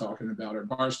were all talking about, or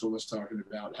Barstool was talking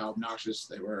about how obnoxious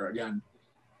they were. Again,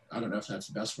 I don't know if that's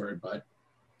the best word, but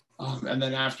and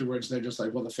then afterwards they're just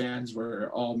like, well, the fans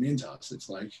were all mean to us. It's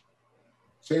like,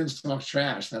 fans talk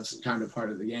trash. That's kind of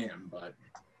part of the game.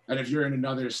 And if you're in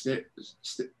another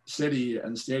city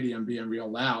and stadium being real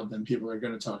loud, then people are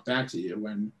going to talk back to you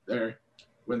when their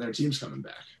team's coming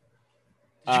back.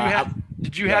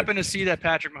 Did you happen to see that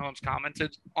Patrick Mahomes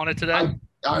commented on it today?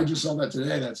 I just saw that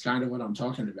today. That's kind of what I'm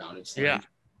talking about. It's like,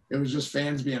 it was just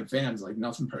fans being fans. Like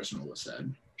nothing personal was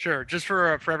said. Sure. Just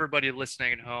for everybody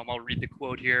listening at home, I'll read the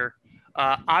quote here.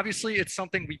 Obviously, it's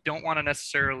something we don't want to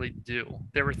necessarily do.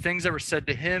 There were things that were said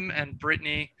to him and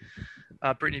Brittany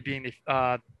being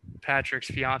Patrick's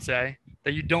fiance,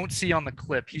 that you don't see on the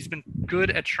clip. He's been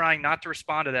good at trying not to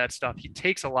respond to that stuff. He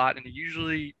takes a lot, and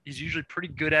he's usually pretty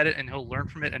good at it, and he'll learn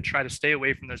from it and try to stay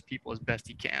away from those people as best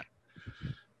he can.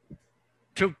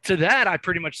 To that, I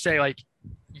pretty much say, like,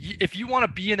 if you want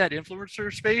to be in that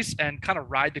influencer space and kind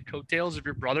of ride the coattails of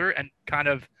your brother and kind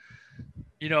of,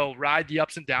 ride the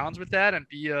ups and downs with that and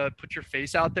put your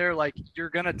face out there, like you're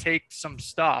going to take some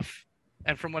stuff.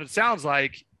 And from what it sounds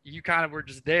like, you kind of were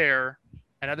just there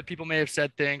and other people may have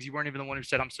said things. You weren't even the one who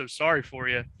said, I'm so sorry for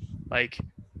you. Like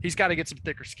he's got to get some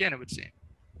thicker skin, it would seem.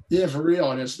 Yeah, for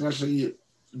real. And especially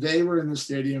they were in the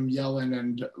stadium yelling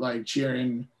and like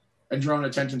cheering and drawing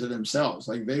attention to themselves.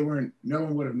 Like no one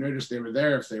would have noticed they were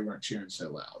there if they weren't cheering so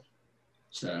loud.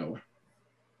 So.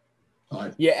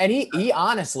 Yeah, and he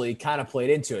honestly kind of played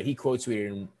into it. He quote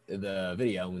tweeted in the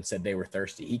video and said they were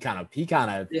thirsty. He kind of.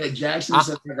 Yeah, Jackson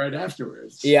said that right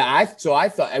afterwards. Yeah, I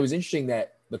thought it was interesting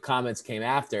that the comments came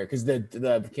after because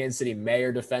the Kansas City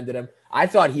mayor defended him. I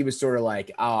thought he was sort of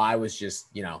like, oh, I was just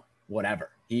whatever.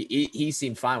 He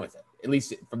seemed fine with it. At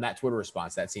least from that Twitter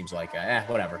response, that seems like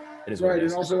whatever. It is right. What it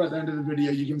is. And also at the end of the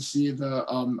video, you can see the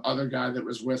other guy that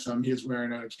was with him. He was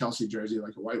wearing a Kelsey jersey,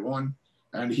 like a white one.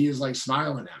 And he is like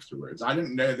smiling afterwards. I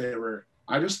didn't know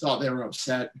I just thought they were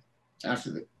upset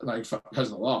after because of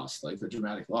the loss, like the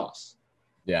dramatic loss.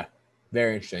 Yeah,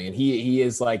 very interesting. And he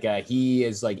exists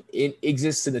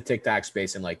in the TikTok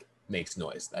space and like makes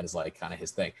noise. That is like kind of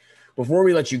his thing. Before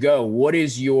we let you go,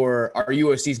 are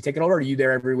you a season ticket holder? Are you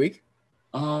there every week?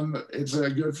 It's a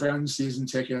good friend's season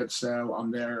ticket, so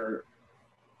I'm there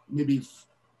maybe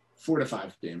 4 to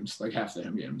 5 games, like half the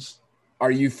home games.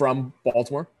 Are you from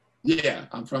Baltimore? Yeah,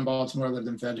 I'm from Baltimore. Lived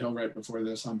in Fed Hill right before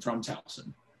this. I'm from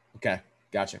Towson. Okay,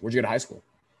 gotcha. Where'd you go to high school?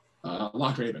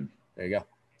 Lock Raven. There you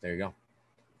go.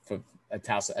 At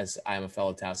Towson, as I am a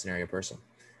fellow Towson area person.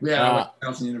 Yeah, I went to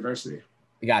Towson University.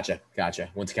 Gotcha.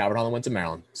 Went to Calvert Hall and went to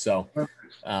Maryland. So,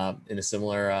 in a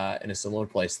similar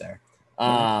place there.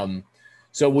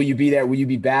 So will you be there? Will you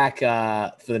be back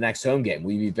for the next home game?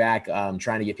 Will you be back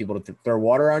trying to get people to throw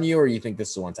water on you, or you think this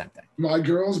is a one-time thing? My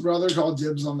girl's brother called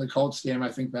dibs on the Colts game. I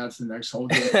think that's the next home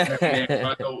game.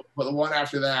 But the one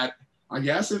after that, I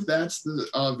guess if that's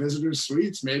the visitors'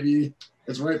 suites, maybe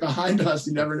it's right behind us.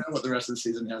 You never know what the rest of the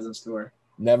season has in store.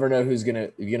 Never know who's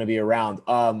gonna be around.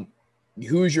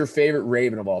 Who's your favorite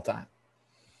Raven of all time?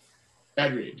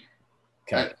 Ed Reed.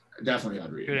 Okay. Definitely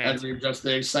Ed Reed. Ed Reed, just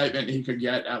the excitement he could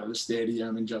get out of the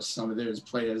stadium and just some of his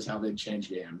players, how they'd change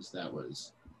games. That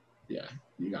was, yeah,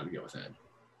 you got to go with Ed.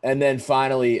 And then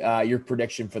finally, your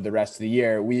prediction for the rest of the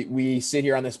year. We sit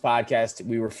here on this podcast.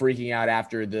 We were freaking out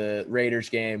after the Raiders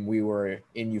game. We were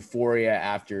in euphoria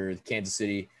after Kansas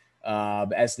City.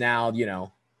 As now,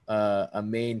 a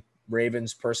main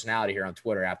Ravens personality here on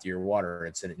Twitter after your water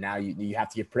incident. Now you have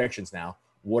to give predictions now.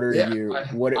 What are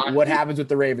what happens with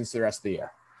the Ravens the rest of the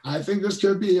year? I think this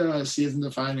could be a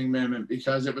season-defining moment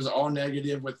because it was all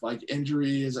negative with like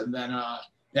injuries and then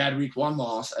bad week 1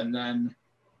 loss, and then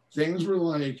things were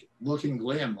like looking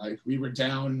glim. Like we were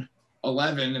down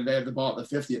 11 and they had the ball at the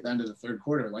 50 at the end of the third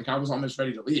quarter. Like I was almost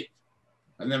ready to leave.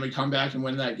 And then we come back and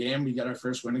win that game. We get our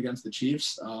first win against the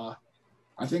Chiefs.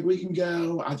 I think we can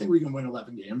win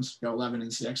 11 games, go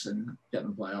 11-6 and get in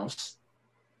the playoffs.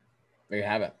 There you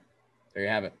have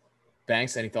it.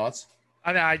 Banks, any thoughts?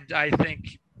 I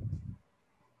think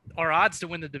our odds to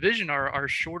win the division are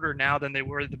shorter now than they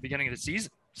were at the beginning of the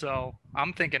season. So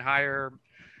I'm thinking higher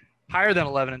than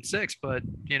 11-6, but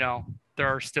there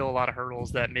are still a lot of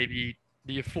hurdles that maybe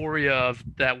the euphoria of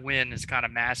that win is kind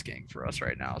of masking for us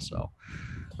right now. So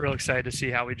real excited to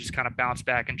see how we just kind of bounce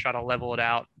back and try to level it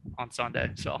out on Sunday.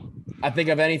 So I think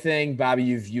of anything, Bobby,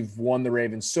 you've won the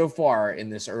Ravens so far in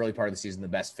this early part of the season, the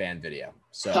best fan video.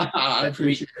 So I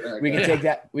appreciate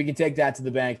that. We can take that to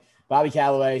the bank. Bobby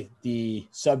Callaway, the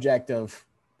subject of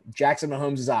Jackson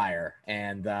Mahomes' ire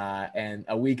and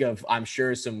a week of, I'm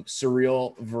sure, some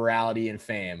surreal virality and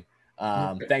fame.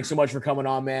 Thanks so much for coming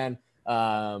on, man.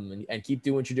 And keep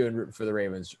doing what you're doing, rooting for the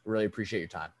Ravens. Really appreciate your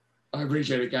time. I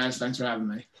appreciate it, guys. Thanks for having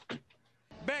me.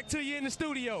 Back to you in the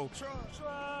studio.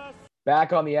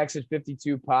 Back on the Exit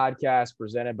 52 podcast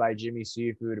presented by Jimmy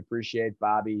Seafood. Appreciate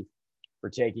Bobby for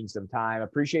taking some time.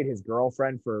 Appreciate his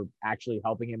girlfriend for actually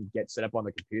helping him get set up on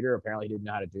the computer. Apparently he didn't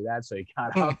know how to do that, so he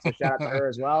got out. So shout out to her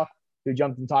as well, who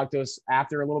jumped and talked to us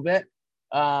after a little bit.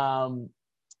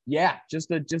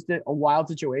 Just a wild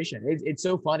situation. It's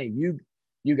so funny.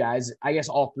 You guys, I guess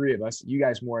all three of us, you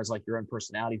guys more as like your own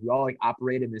personality, we all like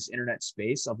operate in this internet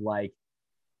space of like,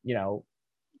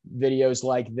 videos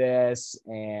like this.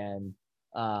 And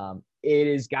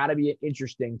it has got to be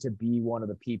interesting to be one of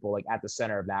the people like at the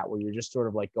center of that, where you're just sort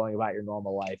of like going about your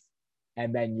normal life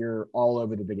and then you're all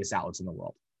over the biggest outlets in the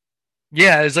world.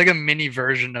 Yeah. It's like a mini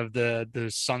version of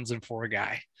the Sons and Four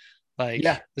guy. Like,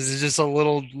 this is just a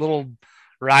little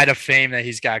ride of fame that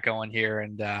he's got going here.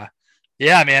 And,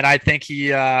 man, I think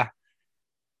he,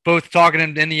 both talking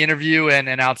in the interview and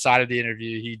outside of the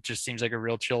interview, he just seems like a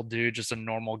real chill dude, just a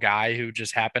normal guy who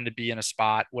just happened to be in a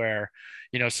spot where,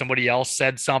 somebody else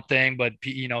said something, but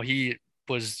he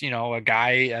was, a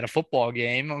guy at a football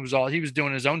game. He was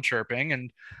doing his own chirping,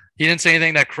 and he didn't say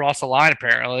anything that crossed the line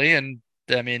apparently. And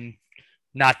I mean,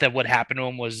 not that what happened to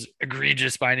him was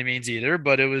egregious by any means either,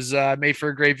 but it was made for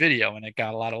a great video and it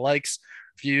got a lot of likes,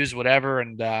 views, whatever.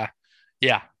 And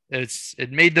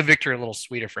it made the victory a little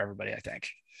sweeter for everybody, I think.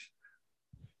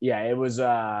 Yeah, it was.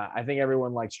 I think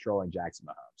everyone likes trolling Jackson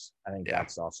Mahomes. I think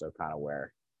that's also kind of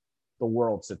where the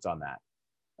world sits on that.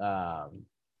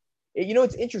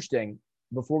 It's interesting.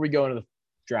 Before we go into the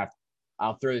draft,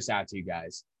 I'll throw this out to you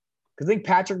guys because I think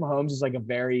Patrick Mahomes is like a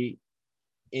very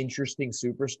interesting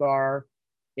superstar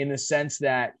in the sense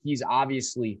that he's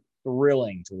obviously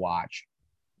thrilling to watch.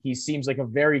 He seems like a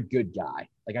very good guy.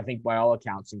 Like I think by all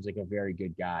accounts, seems like a very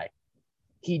good guy.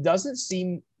 He doesn't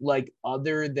seem like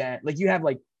other than like you have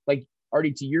like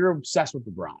RDT, you're obsessed with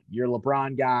LeBron. You're a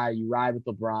LeBron guy. You ride with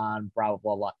LeBron, blah, blah,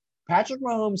 blah, blah. Patrick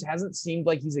Mahomes hasn't seemed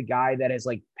like he's a guy that has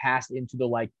like passed into the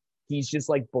like, he's just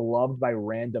like beloved by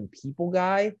random people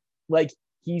guy. Like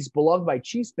he's beloved by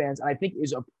Chiefs fans and I think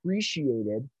is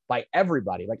appreciated by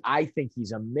everybody. Like I think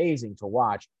he's amazing to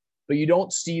watch, but you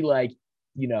don't see like,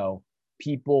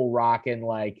 people rocking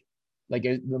like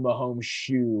the Mahomes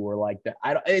shoe or like that.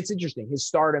 It's interesting. His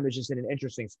stardom is just in an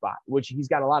interesting spot, which he's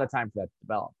got a lot of time for that to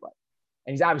develop.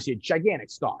 And he's obviously a gigantic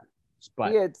star.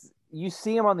 But you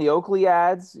see him on the Oakley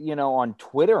ads, on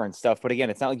Twitter and stuff. But again,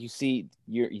 it's not like he's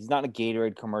not in a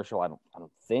Gatorade commercial. I don't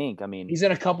think. I mean, he's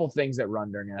in a couple things that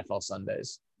run during NFL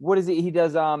Sundays. What is he? He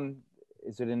does.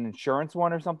 Is it an insurance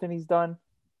one or something? He's done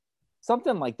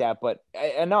something like that. But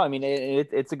I know. I mean,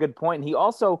 it's a good point. And he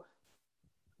also.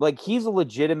 Like he's a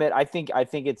legitimate. I think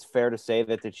it's fair to say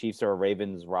that the Chiefs are a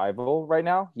Ravens rival right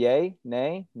now. Yay,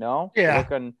 nay, no. Yeah,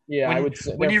 I would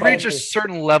say when you reach a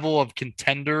certain level of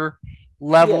contender,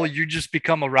 level, you just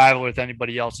become a rival with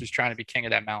anybody else who's trying to be king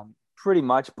of that mountain. Pretty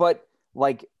much. But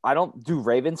like, do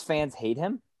Ravens fans hate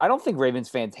him? I don't think Ravens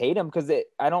fans hate him because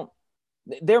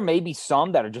there may be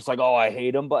some that are just like, oh, I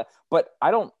hate him. But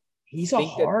I don't. He's a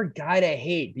hard guy to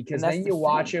hate because then you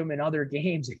watch him in other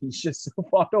games and he's just so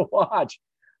fun to watch.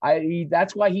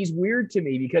 That's why he's weird to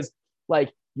me because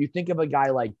like you think of a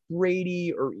guy like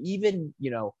Brady or even,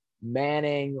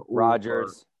 Manning or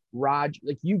Rodgers. Like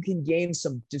you can gain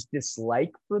some just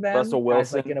dislike for them Russell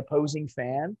Wilson. as like an opposing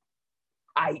fan.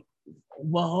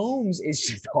 Mahomes is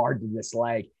just hard to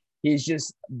dislike. He's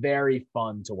just very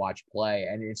fun to watch play.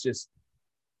 And it's just,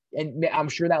 and I'm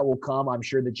sure that will come. I'm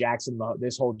sure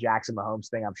this whole Jackson Mahomes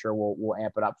thing, I'm sure we'll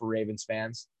amp it up for Ravens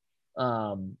fans.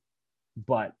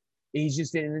 But he's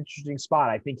just in an interesting spot.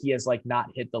 I think he has like not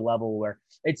hit the level where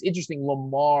it's interesting.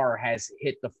 Lamar has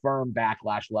hit the firm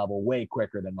backlash level way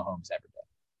quicker than Mahomes ever did.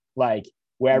 Like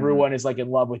where everyone is like in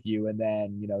love with you and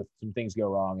then, some things go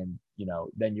wrong and,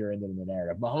 then you're into the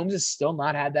narrative. Mahomes has still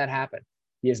not had that happen.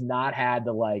 He has not had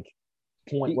the like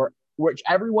point which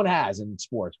everyone has in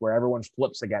sports where everyone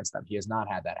flips against them. He has not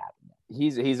had that happen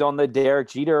yet. He's on the Derek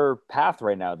Jeter path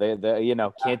right now. They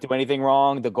can't do anything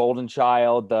wrong. The golden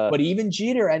child. But even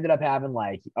Jeter ended up having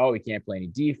like, he can't play any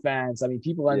defense. I mean,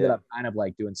 people ended up kind of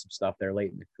like doing some stuff there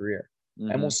late in the career.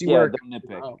 Mm-hmm. And we'll see where it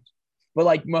goes. But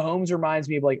like Mahomes reminds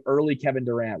me of like early Kevin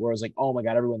Durant, where I was like, oh my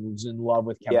God, everyone was in love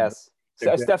with Kevin. Yes.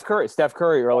 Steph Curry, Steph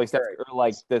Curry's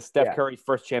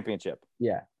first championship.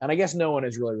 Yeah. And I guess no one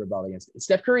has really rebelled against it.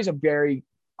 Steph Curry's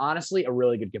honestly, a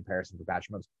really good comparison for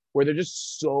Patrick Mahomes, where they're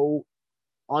just so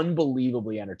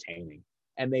unbelievably entertaining.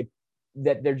 And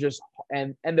they're just,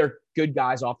 and they're good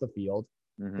guys off the field.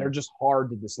 Mm-hmm. They're just hard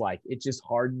to dislike. It's just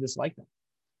hard to dislike them.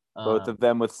 Both of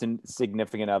them with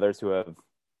significant others who have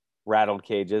rattled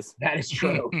cages. That is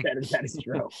true. that is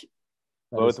true.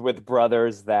 Both with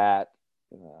brothers that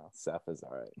Seth is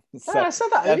all right.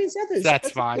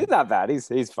 That's fine. He's not bad. He's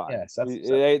fine.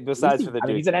 Yeah, besides for the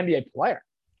dude. He's an NBA player.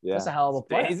 Yeah. That's a hell of a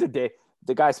player.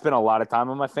 The guy spent a lot of time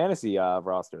on my fantasy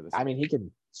roster. He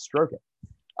can stroke it.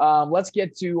 Let's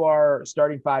get to our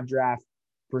starting five draft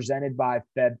presented by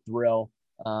Fed Thrill.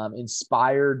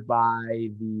 Inspired by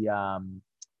the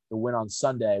win on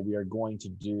Sunday, we are going to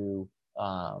do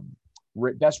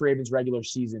best Ravens regular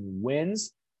season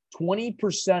wins.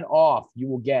 20% off you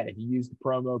will get if you use the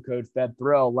promo code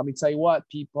FedThrill. Let me tell you what,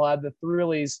 people have the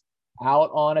Thrillies out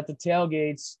on at the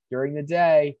tailgates during the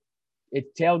day. It's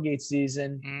tailgate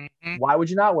season. Mm-hmm. Why would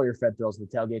you not wear your Fed Thrills to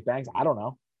the tailgate bangs? I don't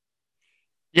know.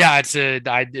 Yeah,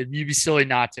 you'd be silly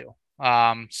not to.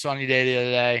 Sunny day the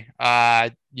other day.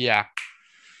 Yeah.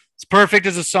 It's perfect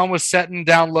as the sun was setting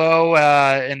down low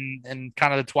in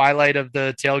kind of the twilight of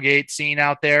the tailgate scene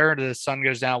out there. The sun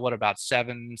goes down, about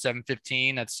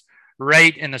 7:15. That's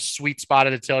right in the sweet spot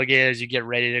of the tailgate as you get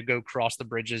ready to go cross the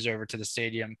bridges over to the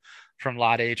stadium from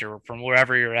Lot H or from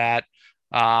wherever you're at.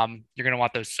 You're going to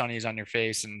want those sunnies on your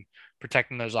face and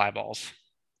protecting those eyeballs.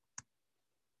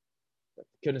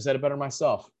 Couldn't have said it better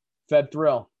myself. Fed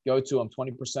Thrill, go to them.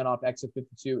 20% off. Exit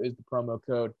 52 is the promo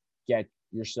code. Get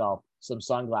yourself some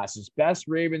sunglasses. Best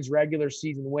Ravens regular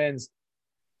season wins.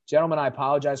 Gentlemen, I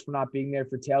apologize for not being there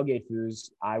for tailgate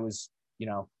foos. I was,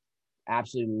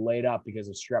 absolutely laid up because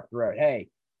of strep throat. Hey,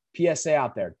 PSA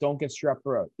out there, don't get strep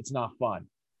throat. It's not fun.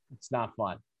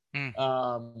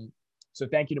 So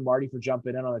thank you to Marty for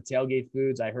jumping in on the tailgate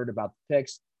foods. I heard about the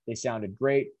picks. They sounded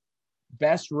great.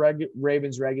 Best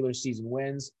Ravens regular season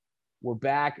wins. We're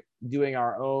back doing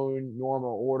our own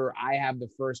normal order. I have the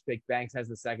first pick. Banks has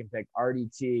the second pick.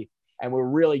 RDT. And we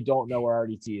really don't know where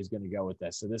RDT is going to go with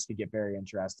this. So this could get very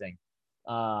interesting.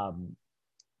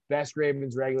 Best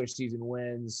Ravens regular season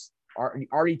wins.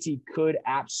 RDT could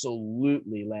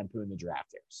absolutely lampoon the draft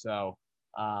here. So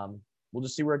we'll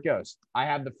just see where it goes. I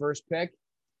have the first pick.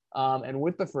 And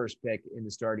with the first pick in the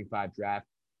starting five draft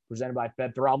presented by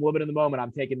Fed Thrill, I'm living in the moment.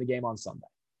 I'm taking the game on Sunday.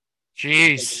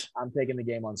 Jeez. I'm taking the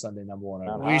game on Sunday, number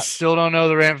one. We still don't know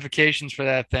the ramifications for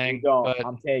that thing. But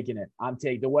I'm taking it.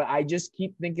 The way I just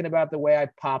keep thinking about the way I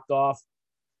popped off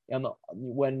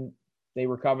when they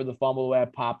recovered the fumble, the way I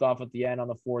popped off at the end on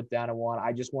the 4th down and 1.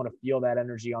 I just want to feel that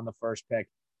energy on the first pick,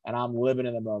 and I'm living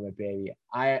in the moment, baby.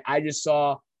 I just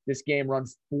saw this game run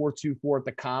 4.24 at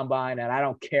the combine, and I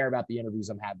don't care about the interviews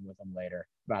I'm having with them later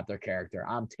about their character.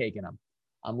 I'm taking them.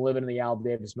 I'm living in the Al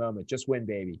Davis moment. Just win,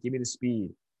 baby. Give me the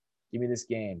speed. Give me this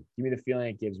game. Give me the feeling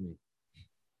it gives me.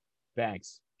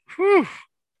 Thanks. Whew.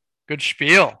 Good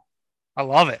spiel. I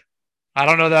love it. I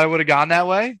don't know that I would have gone that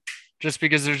way just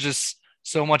because there's just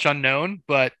so much unknown,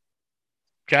 but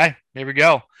okay, here we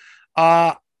go.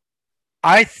 I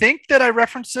think that I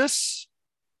referenced this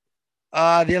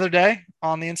the other day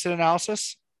on the instant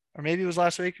analysis, or maybe it was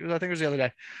last week. I think it was the other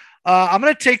day. I'm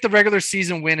going to take the regular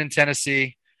season win in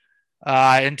Tennessee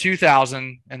in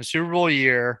 2000 in the Super Bowl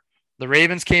year. The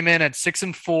Ravens came in at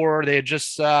 6-4. They had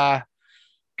just kind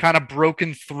of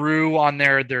broken through on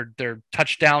their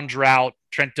touchdown drought.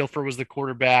 Trent Dilfer was the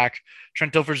quarterback.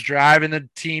 Trent Dilfer's driving the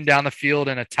team down the field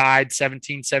in a tied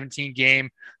 17-17 game.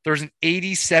 There's an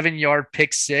 87-yard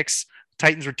pick six.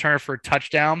 Titans return for a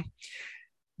touchdown.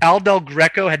 Al Del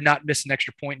Greco had not missed an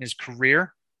extra point in his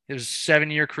career. It was a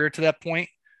 7-year career to that point.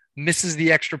 Misses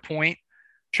the extra point.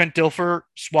 Trent Dilfer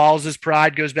swallows his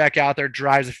pride, goes back out there,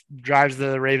 drives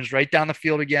the Ravens right down the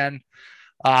field again,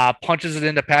 punches it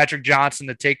into Patrick Johnson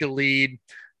to take the lead.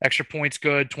 Extra points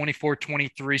good,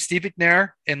 24-23. Steve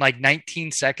McNair, in like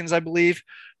 19 seconds, I believe,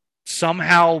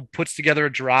 somehow puts together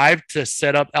a drive to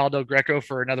set up Al Del Greco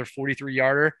for another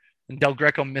 43-yarder, and Del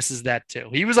Greco misses that too.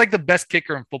 He was like the best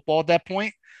kicker in football at that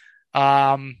point.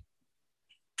 And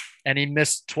he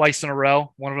missed twice in a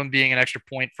row, one of them being an extra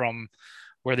point from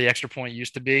where the extra point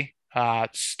used to be.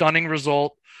 Stunning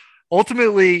result.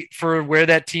 Ultimately, for where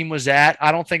that team was at,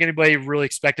 I don't think anybody really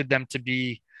expected them to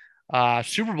be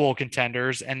Super Bowl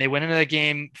contenders, and they went into the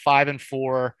game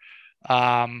 5-4.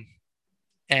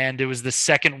 And it was the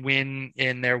second win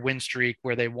in their win streak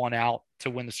where they won out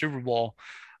to win the Super Bowl.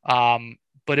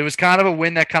 But it was kind of a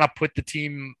win that kind of put the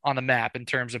team on the map in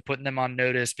terms of putting them on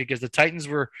notice, because the Titans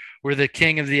were the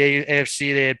king of the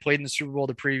AFC. They had played in the Super Bowl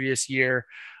the previous year.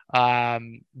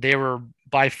 They were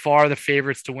by far the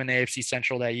favorites to win the AFC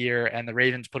Central that year, and the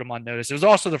Ravens put them on notice. It was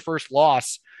also the first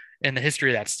loss in the history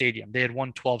of that stadium. They had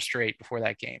won 12 straight before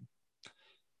that game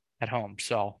at home.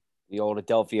 So the old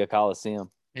Adelphia Coliseum.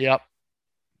 Yep.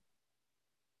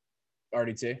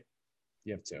 RDT,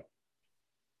 you have 2.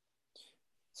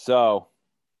 So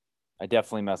I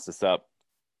definitely messed this up.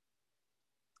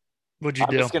 What'd you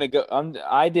do? I'm just gonna go.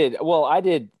 I did.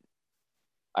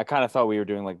 I kind of thought we were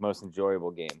doing like most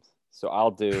enjoyable games, so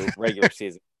I'll do regular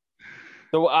season.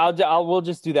 So we'll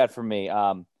just do that for me.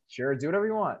 Sure, do whatever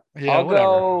you want. Yeah, I'll whatever.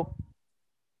 go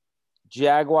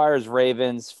Jaguars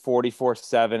Ravens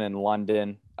 44-7 in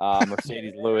London.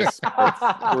 Mercedes Lewis scored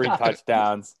 3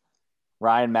 touchdowns.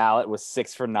 Ryan Mallett was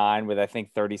 6 for 9 with I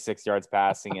think 36 yards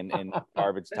passing in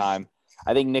garbage time.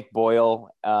 I think Nick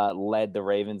Boyle led the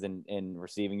Ravens in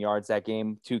receiving yards that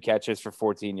game. 2 catches for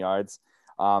 14 yards.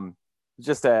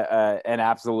 Just an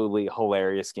absolutely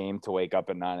hilarious game to wake up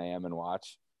at 9 a.m. and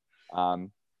watch.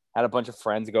 Had a bunch of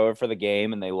friends go over for the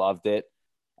game, and they loved it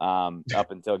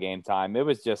up until game time. It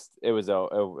was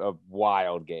a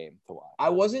wild game to watch. I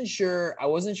wasn't sure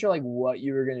like what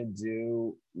you were going to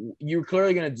do. You were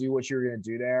clearly going to do what you were going to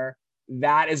do there.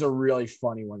 That is a really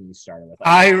funny one you started with.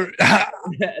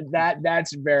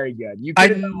 That's very good. I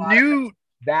knew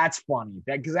that's funny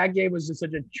because that game was just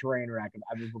such a train wreck.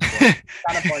 Kind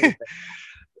of funny.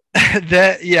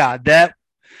 that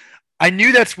I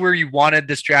knew that's where you wanted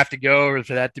this draft to go, or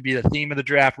for that to be the theme of the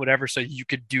draft, whatever. So you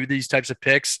could do these types of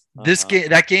picks.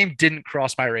 That game didn't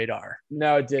cross my radar.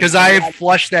 No, it didn't. Because I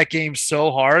flushed that game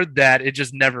so hard that it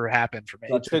just never happened for me.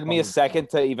 It took me a second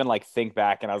to even like think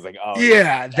back, and I was like, "Oh,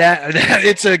 yeah, that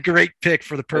it's a great pick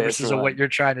for the purposes of what you're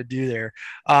trying to do there."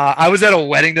 I was at a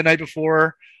wedding the night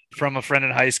before from a friend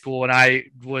in high school, and I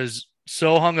was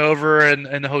so hungover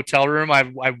in the hotel room. I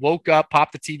woke up,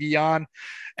 popped the TV on,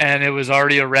 and it was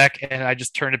already a wreck, and I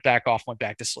just turned it back off, went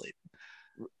back to sleep.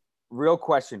 Real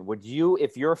question. Would you,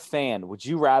 if you're a fan, would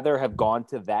you rather have gone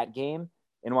to that game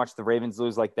and watch the Ravens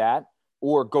lose like that,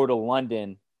 or go to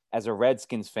London as a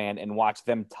Redskins fan and watch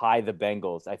them tie the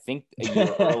Bengals? I think a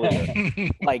year earlier.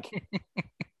 Like,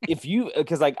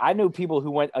 because like I know people who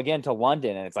went again to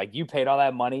London, and it's like you paid all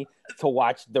that money to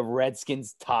watch the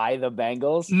Redskins tie the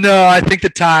Bengals. No, I think the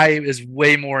tie is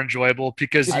way more enjoyable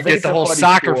because you get the whole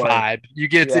soccer vibe. You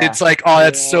get it's like, oh,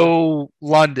 that's so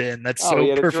London. That's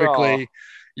so perfectly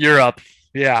Europe.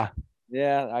 Yeah.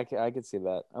 Yeah, I could see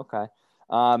that. Okay.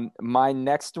 My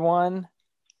next one.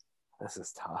 This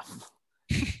is tough.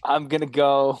 I'm gonna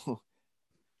go.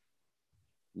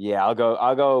 Yeah, I'll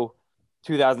go.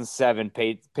 2007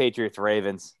 Patriots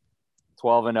Ravens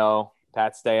 12-0.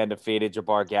 Pat stay undefeated.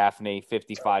 Jabbar Gaffney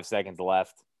 55 seconds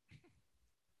left.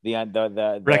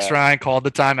 The Rex Ryan called the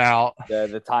timeout.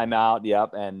 The timeout.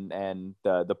 Yep, and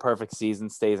the perfect season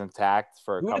stays intact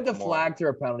for a Who couple did the flag through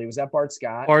a penalty? Was that Bart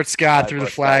Scott? Bart Scott threw the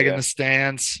flag in the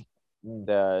stands. And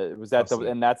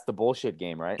that's the bullshit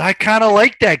game, right? I kind of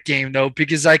like that game though,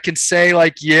 because I can say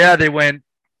like, yeah, they went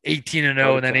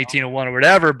 18-0 and then 18-1 or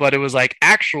whatever, but it was like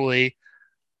actually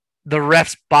the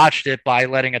refs botched it by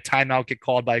letting a timeout get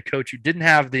called by a coach who didn't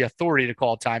have the authority to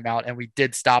call a timeout, and we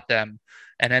did stop them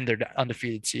and end their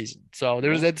undefeated season. So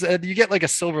you get like a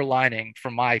silver lining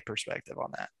from my perspective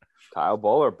on that. Kyle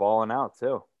Bowler balling out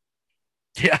too.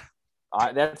 Yeah.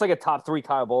 That's like a top 3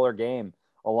 Kyle Bowler game,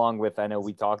 along with, I know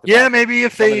we talked about. Yeah, maybe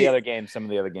if some of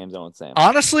the other games I won't say.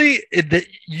 Honestly,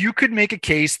 you could make a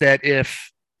case that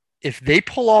if they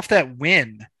pull off that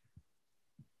win,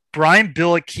 Brian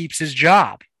Billick keeps his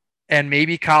job, and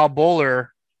maybe Kyle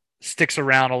Bowler sticks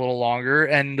around a little longer,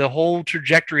 and the whole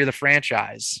trajectory of the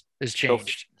franchise is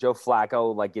changed. Joe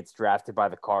Flacco like gets drafted by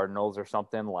the Cardinals or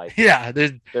something. Like, yeah,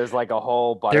 there's like a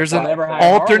whole there's an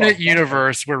alternate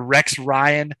universe where Rex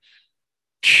Ryan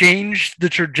changed the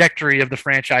trajectory of the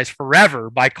franchise forever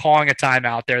by calling a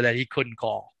timeout there that he couldn't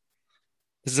call.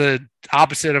 This is the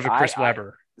opposite of a Chris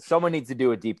Webber. Someone needs to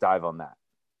do a deep dive on that.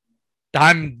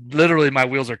 My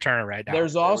wheels are turning right now.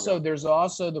 There's also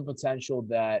the potential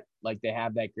that like they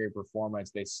have that great performance,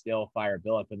 they still fire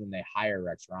Billick, but then they hire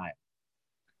Rex Ryan.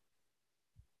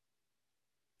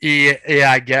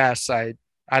 Yeah, I guess. I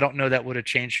don't know that would have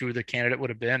changed who the candidate would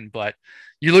have been, but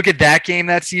you look at that game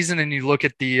that season and you look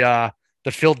at the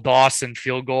Phil Dawson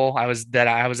field goal. I was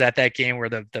at that game where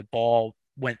the ball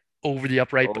went over the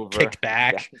upright but kicked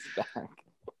back.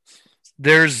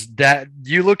 There's that.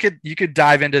 You could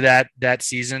dive into that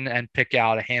season and pick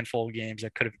out a handful of games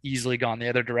that could have easily gone the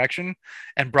other direction.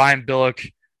 And Brian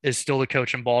Billick is still the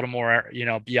coach in Baltimore,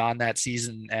 beyond that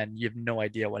season, and you have no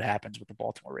idea what happens with the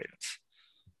Baltimore Ravens.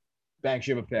 Banks,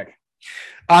 you have a pick.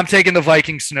 I'm taking the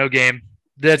Vikings snow game.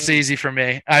 That's easy for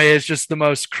me. It's just the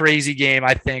most crazy game,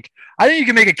 I think. I think you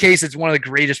can make a case it's one of the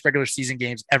greatest regular season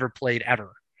games ever played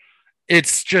ever.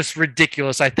 It's just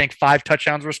ridiculous. I think 5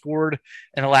 touchdowns were scored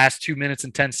in the last 2 minutes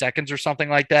and 10 seconds or something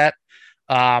like that.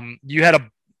 You had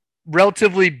a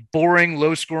relatively boring,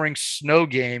 low-scoring snow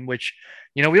game, which,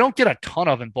 we don't get a ton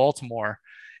of in Baltimore.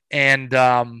 And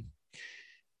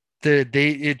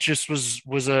it just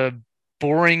was a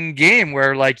boring game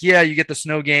where you get the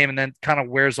snow game and then kind of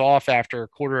wears off after a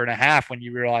quarter and a half when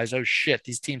you realize, oh shit,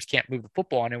 these teams can't move the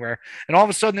football anywhere. And all of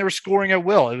a sudden they were scoring at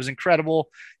will. It was incredible.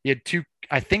 You had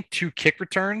 2 kick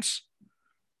returns.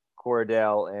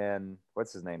 Cordell and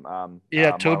what's his name?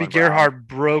 Toby Gerhart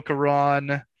broke a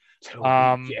run.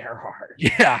 Gerhart.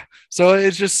 Yeah. So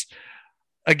it's just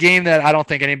a game that I don't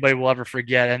think anybody will ever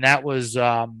forget. And that was,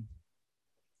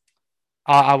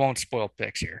 I won't spoil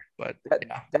picks here, but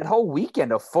that whole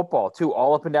weekend of football too,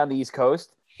 all up and down the East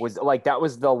Coast was that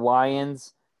was the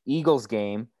Lions Eagles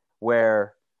game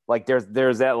where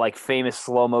there's that famous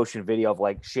slow motion video of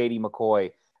Shady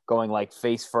McCoy going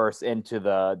face first into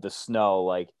the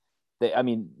snow.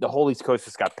 The whole East Coast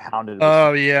just got pounded.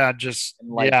 Oh yeah.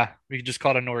 We just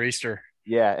caught a nor'easter.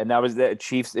 Yeah. And that was the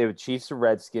Chiefs. It was Chiefs and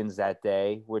Redskins that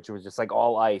day, which was just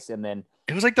all ice. And then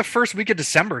it was the first week of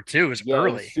December too. It was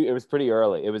early. It was pretty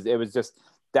early. It was just,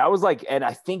 that was and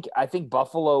I think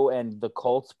Buffalo and the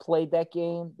Colts played that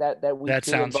game that week. That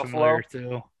sounds familiar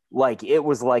too. It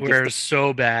was where it was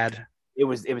so bad. It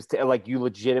was you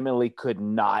legitimately could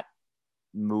not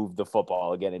move the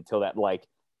football again until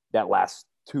that last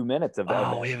 2 minutes of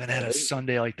that. Oh, we haven't had a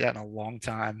Sunday like that in a long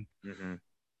time. Mm-hmm.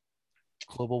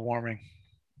 Global warming.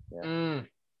 Yeah.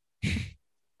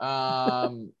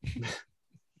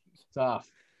 Tough.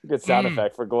 Good sound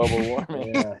effect for global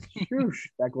warming. Yeah.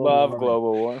 Love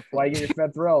global warming. Why you get your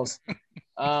Fed thrills?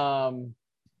 20%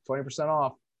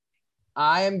 off.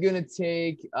 I am gonna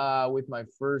take with my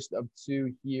first of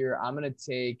 2 here. I'm gonna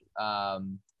take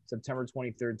September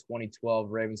 23rd, 2012,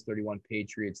 Ravens 31,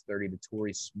 Patriots 30 to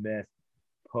Torrey Smith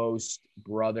post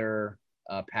brother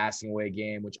passing away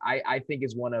game, which I think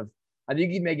is I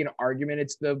think you'd make an argument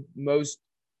it's the most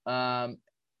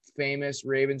famous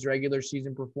Ravens regular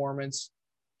season performance,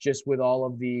 just with all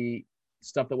of the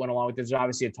stuff that went along with it. There's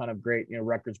obviously a ton of great,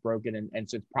 records broken, and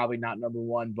so it's probably not number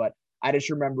one, but I just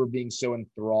remember being so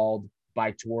enthralled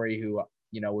by Torrey, who,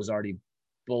 was already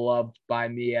beloved by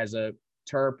me as a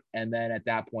Terp, and then at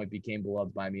that point became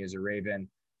beloved by me as a Raven.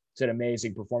 It's an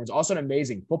amazing performance. Also an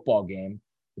amazing football game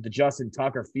with the Justin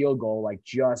Tucker field goal,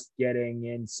 just getting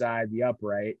inside the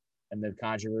upright and the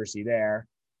controversy there.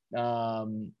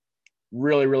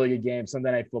 Really, really good game.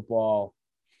 Sunday Night Football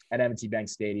at M&T Bank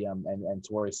Stadium, and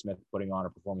Torrey Smith putting on a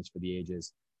performance for the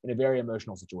ages in a very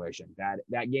emotional situation.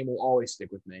 That game will always stick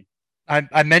with me.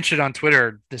 I mentioned on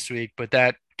Twitter this week, but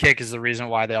that kick is the reason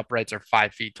why the uprights are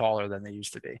 5 feet taller than they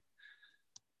used to be.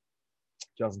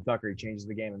 Justin Tucker, he changes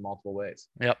the game in multiple ways.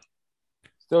 Yep.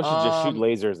 Still should just shoot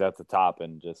lasers at the top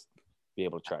and just be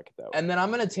able to track it that way. And then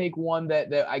I'm going to take one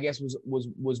that I guess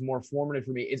was more formative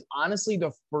for me. It's honestly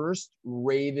the first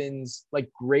Ravens, like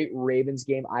great Ravens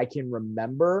game I can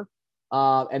remember.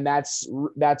 And that's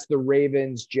the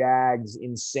Ravens Jags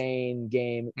insane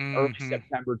game, early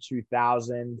September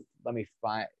 2000. Let me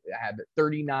find. I had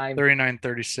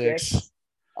 39-36.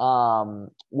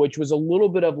 Which was a little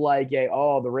bit of like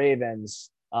the Ravens.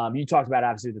 You talked about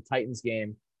obviously the Titans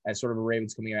game as sort of a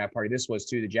Ravens coming out party. This was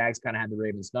too. The Jags kind of had the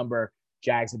Ravens number.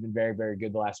 Jags have been very, very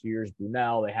good the last few years.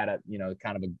 Brunel, they had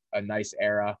kind of a nice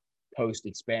era post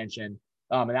expansion.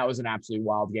 And that was an absolutely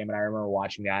wild game. And I remember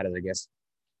watching that as, I guess,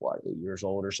 8 years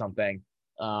old or something.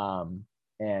 And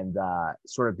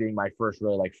sort of being my first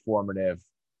really like formative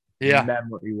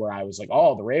memory where I was like,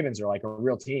 oh, the Ravens are like a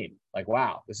real team. Like,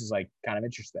 wow, this is like kind of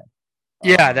interesting.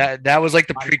 Yeah, that was like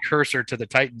the precursor to the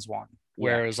Titans one,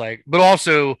 where it was like, but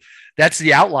also that's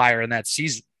the outlier in that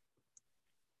season.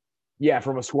 Yeah,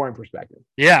 from a scoring perspective.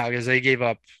 Yeah, because they gave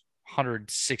up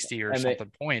 160 or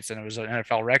something points, and it was an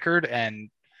NFL record, and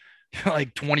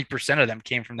like 20% of them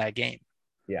came from that game.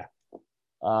 Yeah.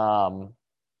 And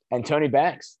Tony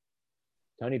Banks.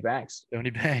 Very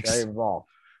involved.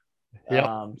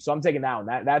 Yeah. So I'm taking that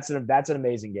one. That's an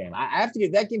amazing game. I have to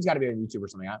get that game's got to be on YouTube or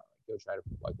something. I go try to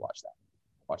like watch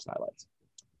the highlights.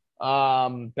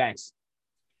 Banks.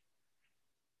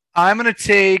 I'm gonna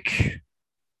take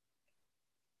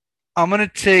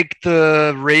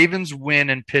the Ravens win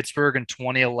in Pittsburgh in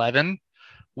 2011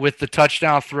 with the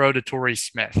touchdown throw to Torrey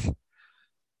Smith.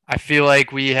 I feel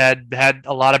like we had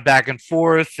a lot of back and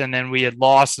forth, and then we had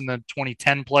lost in the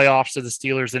 2010 playoffs to the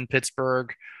Steelers in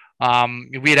Pittsburgh.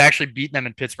 We had actually beaten them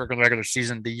in Pittsburgh in the regular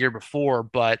season the year before,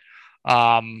 but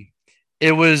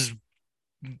it was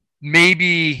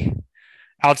maybe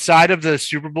outside of the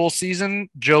Super Bowl season,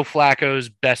 Joe Flacco's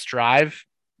best drive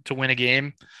to win a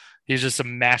game. He's just a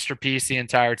masterpiece the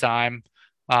entire time.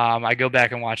 I go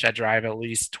back and watch that drive at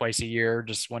least twice a year.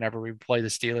 Just whenever we play the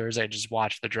Steelers, I just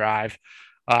watch the drive.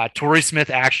 Torrey Smith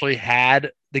actually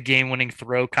had the game-winning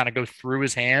throw kind of go through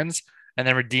his hands and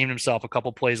then redeemed himself a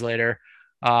couple plays later.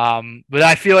 But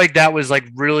I feel like that was like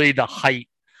really the height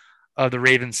of the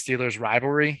Ravens-Steelers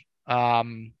rivalry.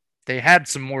 They had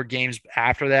some more games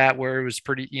after that where it was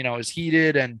pretty, it was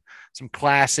heated, and some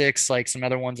classics, like some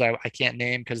other ones I can't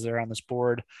name because they're on this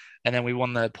board. And then we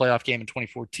won the playoff game in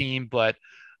 2014. But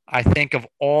I think of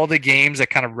all the games that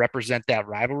kind of represent that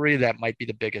rivalry, that might be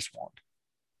the biggest one.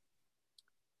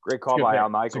 Great call by Al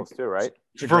Michaels too, right?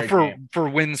 For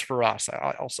wins for us,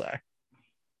 I'll say.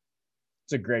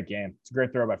 It's a great game. It's a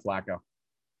great throw by Flacco.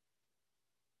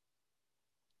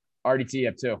 RDT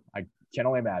up too. I can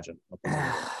only imagine.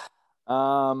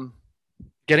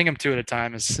 Getting them two at a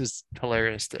time is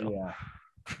hilarious too. Yeah.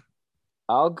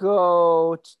 I'll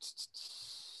go.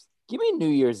 Give me New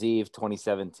Year's Eve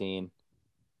 2017.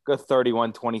 Go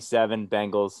 31-27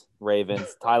 Bengals,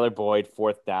 Ravens. Tyler Boyd,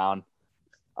 4th down.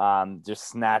 Just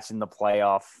snatching the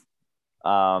playoff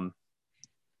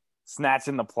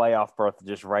berth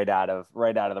just right out of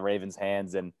the Ravens'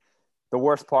 hands. And the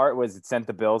worst part was it sent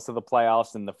the Bills to the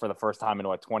playoffs for the first time in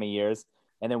 20 years.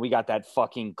 And then we got that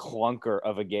fucking clunker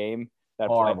of a game. That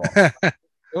horrible. It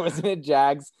wasn't it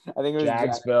Jags. I think it was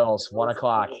Jags Bills,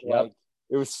 1:00. Yep.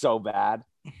 It was so bad.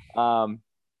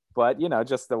 But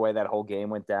just the way that whole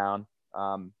game went down.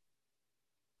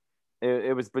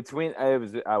 It was between. I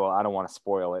don't want to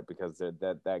spoil it because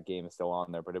that game is still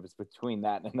on there. But it was between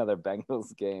that and another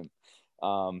Bengals game.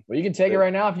 Well, you can take it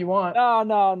right now if you want. No, I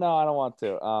don't want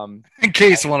to. In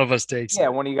case one of us takes it. Yeah,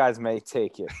 one of you guys may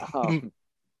take it.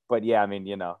 But yeah, I mean,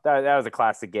 that was a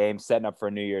classic game, setting up for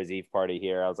a New Year's Eve party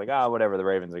here. I was like, whatever, the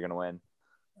Ravens are going to win.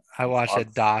 I watched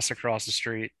at DOS across the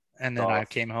street, and then I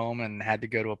came home and had to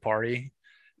go to a party.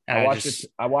 And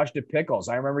I watched it Pickles.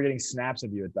 I remember getting snaps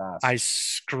of you at DOS. I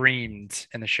screamed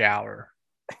in the shower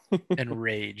in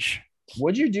rage.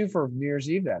 What'd you do for New Year's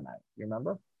Eve that night? You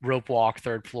remember? Rope walk,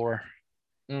 3rd floor.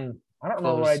 I don't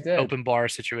remember what I did. Open bar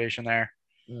situation there.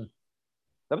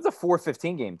 That was a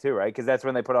 4:15 game too, right? Because that's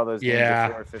when they put all those games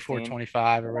at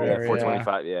 4:25 or whatever.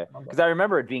 4:25, yeah. Because I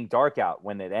remember it being dark out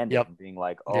when it ended, and being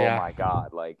like, "Oh my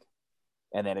god!" Like,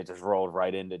 and then it just rolled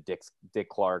right into Dick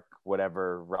Clark,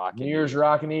 whatever Rockin' New Year's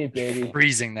Rockin' Eve, baby.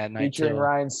 Freezing that night, featuring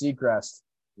Ryan Seacrest.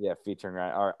 Yeah, featuring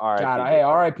Ryan. All right. God, hey,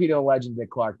 R.I.P. to the legend Dick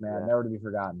Clark, man, never to be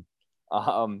forgotten.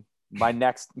 My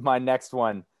next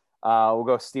one. We'll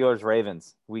go Steelers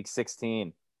Ravens, week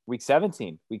 16, week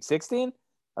 17, week 16.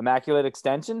 Immaculate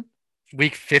extension.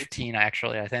 Week 15,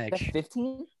 actually, I think.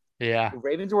 15? Yeah. The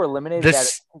Ravens were eliminated.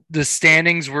 The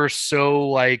standings were so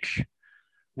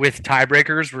with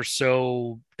tiebreakers were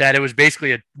so that it was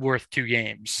basically worth 2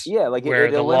 games. Yeah, like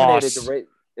it eliminated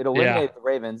It eliminated the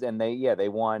Ravens, and they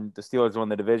won. The Steelers won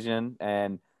the division,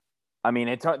 and I mean,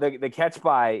 the catch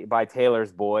by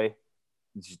Taylor's boy.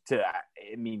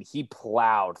 He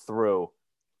plowed through.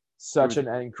 Such an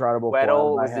incredible play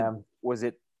by him. Was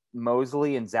it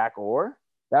Mosley and Zach Orr?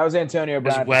 That was Antonio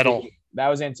Brown. Weddle. That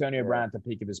was Antonio Brown at the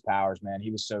peak of his powers, man. He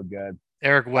was so good.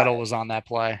 Eric Weddle was on that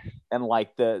play. And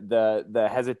like the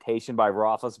hesitation by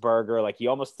Roethlisberger, like he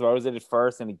almost throws it at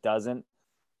first and he doesn't.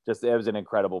 It was an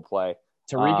incredible play.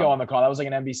 Tirico on the call. That was like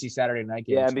an NBC Saturday night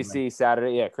game. Yeah, NBC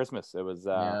Saturday. Yeah, Christmas. It was.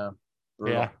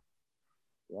 Yeah.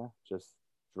 Just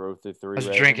drove through 3. I was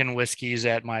drinking whiskeys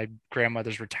at my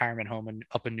grandmother's retirement home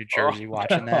up in New Jersey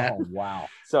watching that. Oh, wow.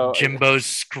 So Jimbo's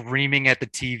screaming at the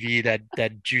TV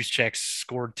that Juice Check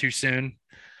scored too soon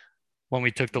when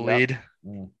we took the lead.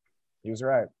 He was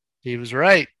right. He was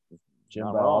right.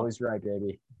 Jimbo, always right,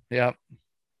 baby. Yep.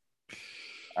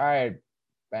 All right.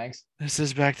 Thanks. This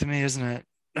is back to me, isn't it?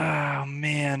 Oh,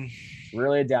 man.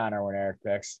 Really a downer when Eric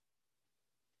picks.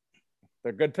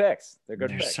 They're good picks.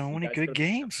 There's so many good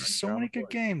games. So many good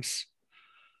games.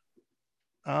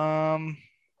 I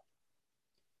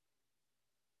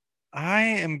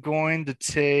am going to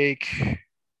take.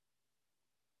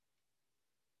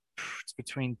 It's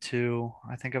between 2.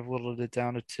 I think I've whittled it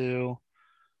down to 2.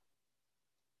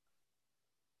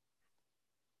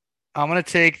 I'm going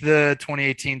to take the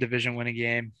 2018 division winning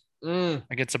game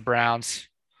against the Browns.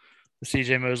 The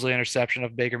CJ Mosley interception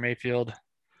of Baker Mayfield.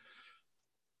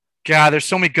 God, there's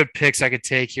so many good picks I could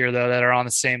take here, though, that are on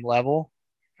the same level.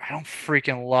 I don't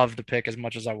freaking love the pick as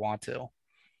much as I want to.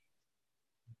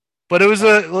 But it was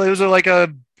like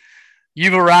a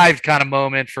you've arrived kind of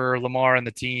moment for Lamar and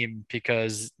the team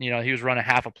because, he was running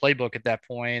half a playbook at that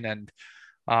point, and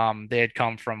they had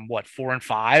come from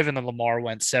 4-5, and then Lamar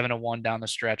went 7-1 down the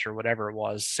stretch or whatever it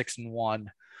was, 6-1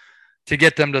 to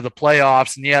get them to the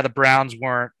playoffs. And the Browns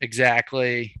weren't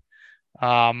exactly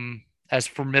as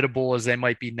formidable as they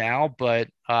might be now, but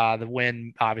the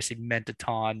win obviously meant a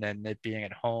ton, and it being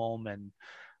at home and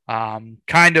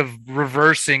kind of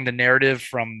reversing the narrative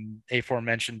from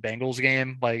aforementioned Bengals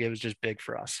game. Like, it was just big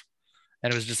for us.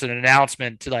 And it was just an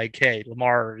announcement to like, hey,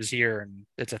 Lamar is here and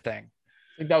it's a thing.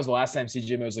 I think that was the last time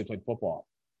CJ Mosley played football.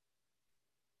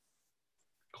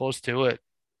 Close to it.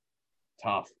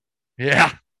 Tough.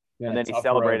 Yeah. And then he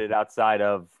celebrated outside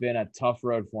of. Been a tough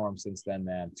road for him since then,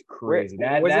 man. It's crazy.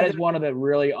 That is one of the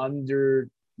really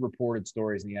underreported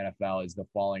stories in the NFL is the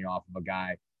falling off of a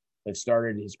guy that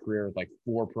started his career with like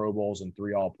 4 Pro Bowls and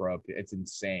 3 All-Pro. It's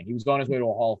insane. He was on his way to a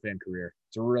Hall of Fame career.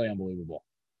 It's really unbelievable.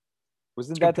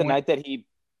 Wasn't that the night that he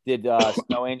did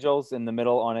Snow Angels in the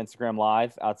middle on Instagram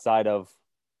Live outside of?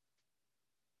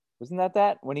 Wasn't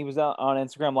that when he was on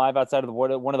Instagram Live outside of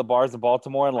one of the bars in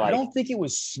Baltimore? And I don't think it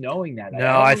was snowing that night.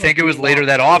 No, I think it was later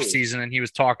that off season, and he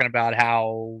was talking about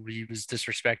how he was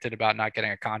disrespected about not getting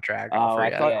a contract.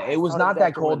 It was not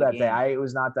that cold that day. It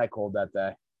was not that cold that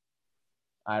day.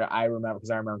 I remember because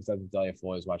I was at Delia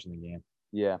Foley's watching the game.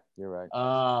 Yeah, you're right.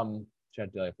 Shout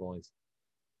out Delia Foley's.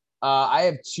 I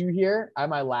have 2 here. I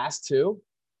have my last 2.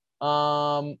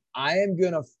 I am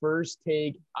gonna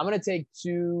take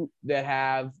 2 that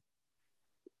have,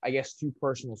 I guess, 2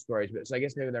 personal stories, but so I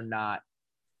guess maybe they're not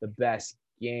the best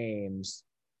games.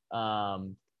 At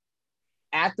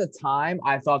the time,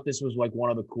 I thought this was like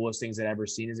one of the coolest things I'd ever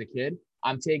seen as a kid.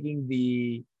 I'm taking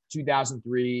the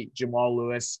 2003 Jamal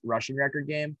Lewis rushing record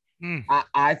game.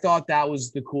 I thought that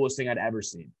was the coolest thing I'd ever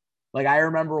seen. Like, I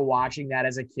remember watching that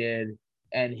as a kid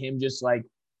and him just like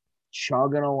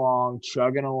chugging along,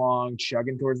 chugging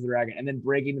towards the record and then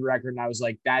breaking the record. And I was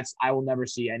like, I will never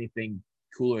see anything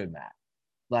cooler than that.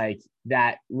 Like,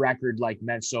 that record like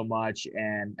meant so much,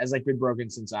 and has like been broken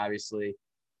since, obviously,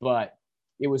 but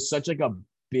it was such like a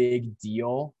big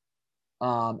deal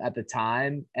at the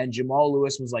time. And Jamal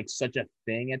Lewis was like such a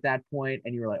thing at that point,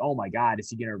 and you were like, oh my God, is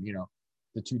he gonna,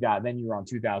 the 2000? Then you were on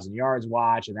 2,000 yards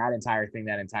watch, and that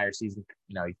entire season,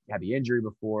 he had the injury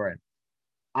before, and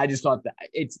I just thought that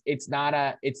it's not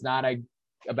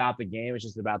about the game, it's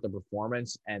just about the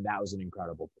performance, and that was an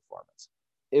incredible performance.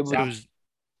 It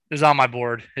was on my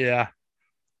board. Yeah.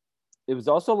 It was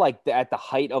also like at the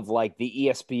height of like the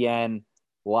ESPN,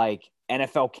 like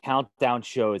NFL countdown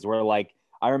shows where like,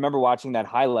 I remember watching that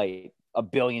highlight a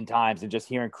billion times and just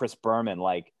hearing Chris Berman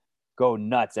like go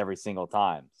nuts every single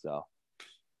time. So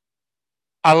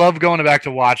I love going back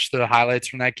to watch the highlights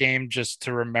from that game just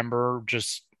to remember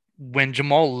just when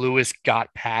Jamal Lewis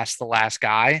got past the last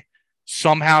guy,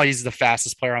 somehow he's the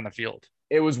fastest player on the field.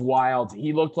 It was wild.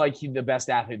 He looked like he's the best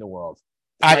athlete in the world.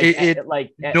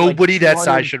 Nobody that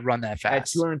size should run that fast. At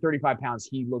 235 pounds,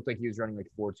 he looked like he was running like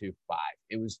 4.25.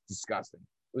 It was disgusting.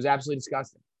 It was absolutely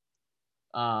disgusting.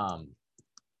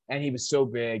 and he was so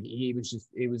big. It was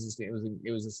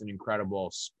just an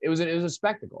incredible. It was a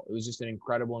spectacle. It was just an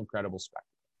incredible spectacle.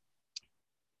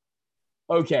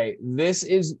 Okay, this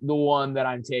is the one that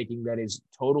I'm taking that is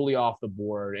totally off the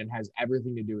board and has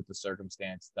everything to do with the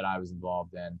circumstance that I was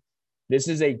involved in. This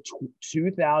is a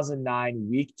 2009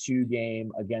 Week 2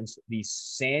 game against the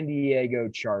San Diego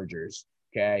Chargers,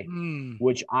 okay,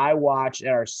 which I watched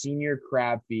at our senior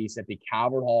crab feast at the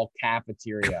Calvert Hall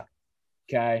cafeteria,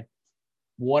 okay?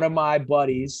 One of my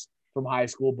buddies from high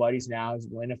school, buddies now, is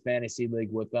in a fantasy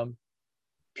league with them.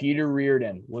 Peter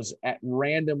Reardon was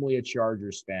randomly a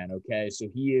Chargers fan, okay? So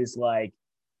he is like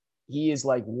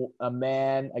a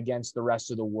man against the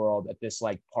rest of the world at this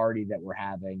like party that we're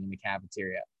having in the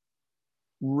cafeteria.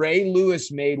 Ray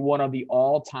Lewis made one of the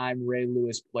all-time Ray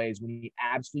Lewis plays when he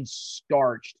absolutely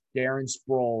starched Darren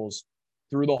Sproles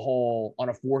through the hole on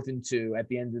a 4th and 2 at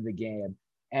the end of the game.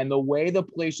 And the way the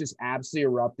place just absolutely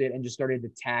erupted and just started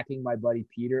attacking my buddy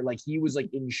Peter, like he was like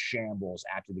in shambles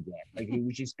after the game. Like he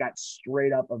just got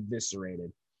straight up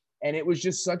eviscerated. And it was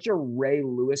just such a Ray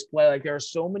Lewis play. Like there are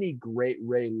so many great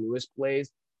Ray Lewis plays.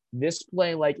 This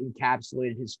play like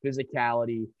encapsulated his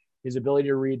physicality, his ability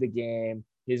to read the game,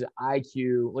 his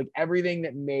IQ, like everything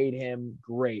that made him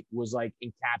great was like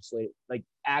encapsulated, like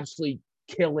absolutely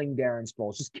killing Darren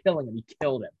Sproles, just killing him. He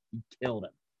killed him.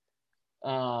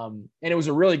 And it was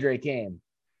a really great game.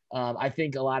 I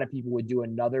think a lot of people would do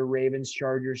another Ravens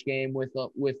Chargers game with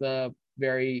a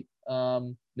very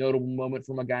notable moment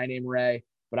from a guy named Ray,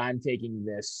 but I'm taking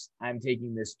this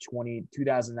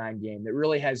 2009 game that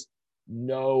really has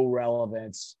no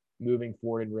relevance moving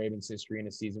forward in Ravens history in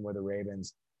a season where the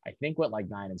Ravens, I think, went like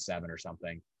 9-7 or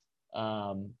something,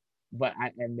 and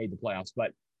made the playoffs.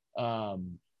 But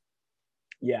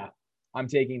yeah, I'm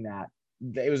taking that.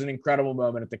 It was an incredible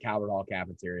moment at the Calvert Hall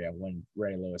cafeteria when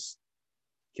Ray Lewis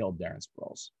killed Darren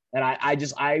Sproles, and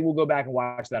I will go back and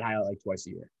watch that highlight like twice a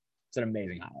year. It's an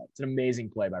amazing highlight. It's an amazing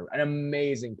play by Ray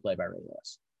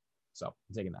Lewis. So I'm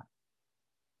taking that.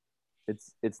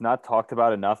 It's not talked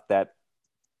about enough that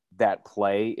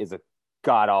play is a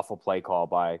god awful play call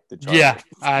by the Chargers. Yeah,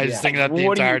 I was thinking that the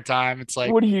entire time. It's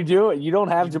like, what are you doing? You don't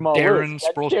have Jamal Darren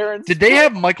Sproles. Did they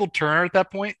have Michael Turner at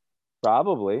that point?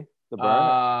 Probably.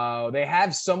 They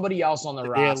have somebody else on the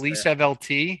roster. They at least have LT.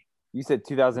 You said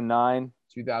 2009.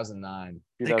 2009.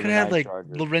 They could have like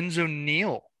Chargers. Lorenzo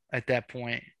Neal at that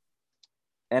point.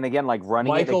 And again, like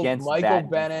running against Michael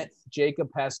Bennett, defense.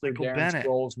 Jacob Hester, Darren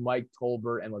Sproles, Mike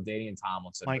Tolbert, and LaDainian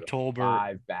Tomlinson. Mike Tolbert.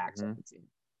 5 backs on the team.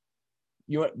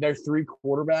 There's 3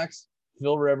 quarterbacks: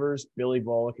 Phil Rivers, Billy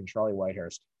Volek, and Charlie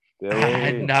Whitehurst.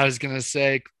 And I was gonna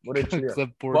say, what did you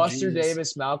Buster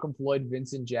Davis, Malcolm Floyd,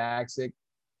 Vincent Jackson,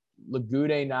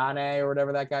 Lagude Nane, or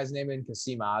whatever that guy's name, and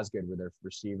Kasim Osgood were their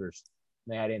receivers.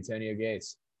 And they had Antonio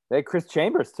Gates. They had Chris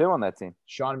Chambers too on that team.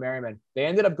 Sean Merriman. They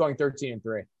ended up going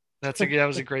 13-3. That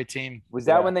was a great team. Was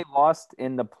that when they lost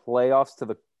in the playoffs to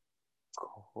the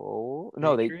Colts?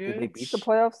 No, did they beat the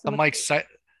playoffs? Mike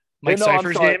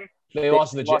Cypher's game? They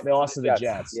lost to the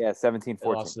Jets. Yeah, 17-14. They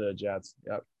lost to the Jets.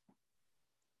 Yep.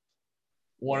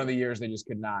 One of the years they just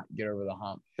could not get over the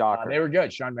hump. Shocker. They were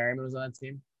good. Sean Merriman was on that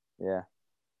team. Yeah.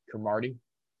 Cromartie,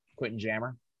 Quentin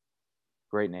Jammer.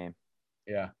 Great name.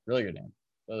 Yeah, really good name.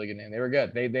 Really good name. They were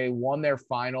good. They won their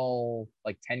final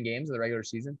like 10 games of the regular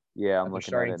season. Yeah, I'm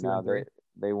looking at it now.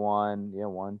 They won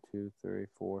 1, 2, 3,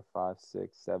 4, 5,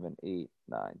 6, 7, 8,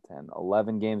 9, 10,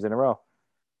 11 games in a row.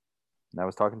 And I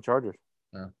was talking Chargers.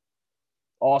 Yeah.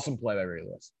 Awesome play by Ray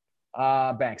Lewis.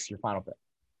 Banks, your final pick.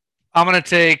 I'm gonna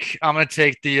take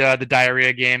the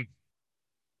diarrhea game.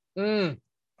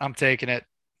 I'm taking it.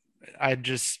 I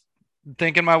just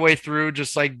thinking my way through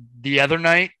just like the other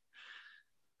night.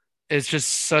 It's just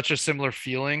such a similar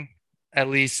feeling, at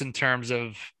least in terms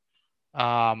of,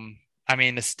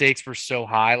 the stakes were so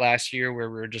high last year where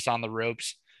we were just on the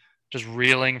ropes, just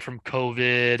reeling from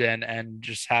COVID and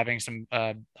just having some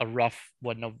a rough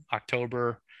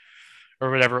October or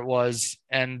whatever it was.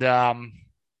 And I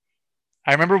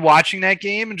remember watching that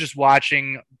game and just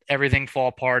watching everything fall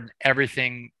apart and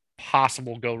everything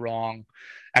possible go wrong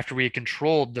after we had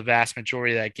controlled the vast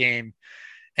majority of that game.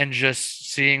 And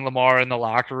just seeing Lamar in the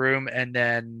locker room, and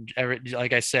then,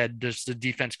 like I said, just the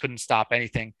defense couldn't stop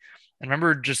anything. I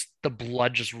remember just the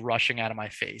blood just rushing out of my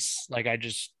face. Like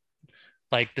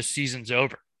the season's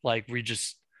over. Like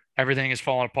everything is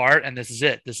falling apart, and this is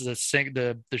it. This is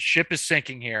the ship is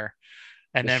sinking here.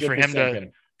 And then for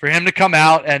him to come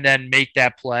out and then make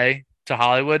that play to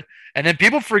Hollywood, and then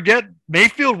people forget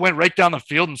Mayfield went right down the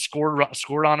field and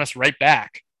scored on us right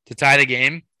back to tie the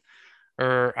game.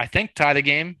 Or I think tie the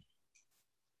game.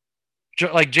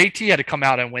 Like JT had to come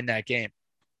out and win that game.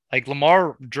 Like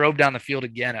Lamar drove down the field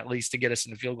again, at least to get us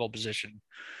in the field goal position.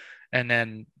 And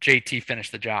then JT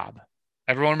finished the job.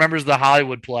 Everyone remembers the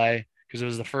Hollywood play because it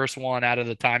was the first one out of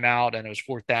the timeout and it was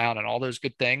 4th down and all those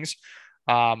good things.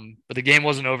 But the game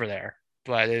wasn't over there.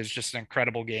 But it was just an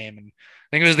incredible game. And I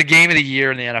think it was the game of the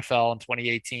year in the NFL in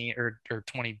 2018 or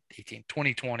 2018,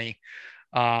 2020.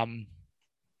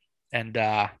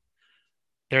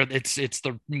 It's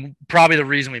probably the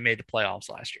reason we made the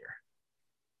playoffs last year.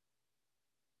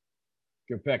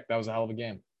 Good pick. That was a hell of a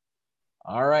game.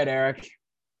 All right, Eric.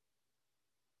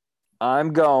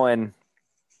 I'm going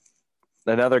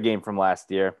another game from last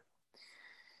year.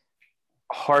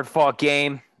 Hard-fought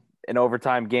game, an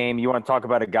overtime game. You want to talk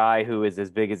about a guy who is as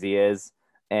big as he is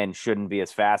and shouldn't be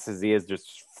as fast as he is,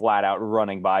 just flat out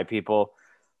running by people.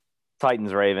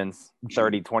 Titans-Ravens,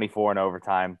 30-24 in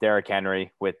overtime. Derrick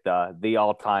Henry with the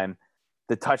all-time,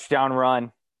 the touchdown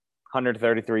run,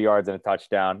 133 yards and a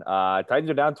touchdown. Titans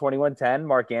are down 21-10.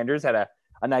 Mark Andrews had a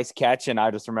nice catch, and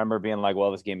I just remember being like,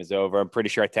 well, this game is over. I'm pretty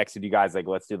sure I texted you guys, like,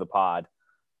 let's do the pod.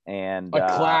 And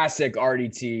a classic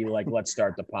RDT, like, let's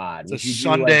start the pod. It's a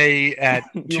Sunday at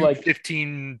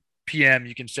 2:15 p.m.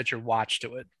 You can set your watch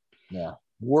to it. Yeah.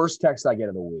 Worst text I get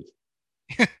of the week.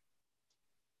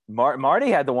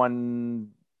 Marty had the one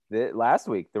last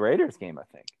week, the Raiders game, I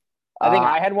think. I think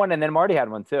I had one, and then Marty had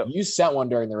one too. You sent one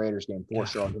during the Raiders game for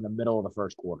sure, in the middle of the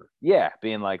first quarter. Yeah,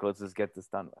 being like, let's just get this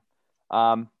done with.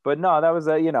 But no, that was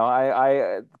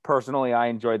I personally, I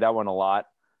enjoyed that one a lot.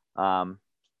 And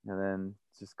then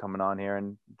just coming on here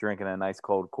and drinking a nice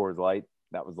cold Coors Light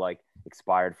that was like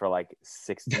expired for like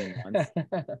 16 months. It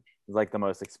was like the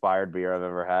most expired beer I've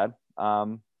ever had.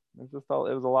 It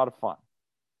was a lot of fun,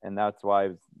 and that's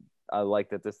why I like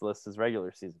that this list is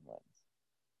regular season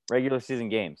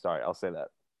games. Sorry, I'll say that.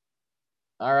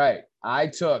 All right, I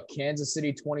took Kansas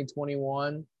City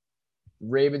 2021.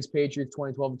 Ravens Patriots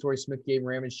 2012 Torrey Smith game,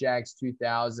 Ravens Jags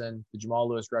 2000, the Jamal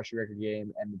Lewis rushing record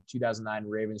game, and the 2009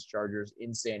 Ravens Chargers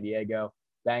in San Diego.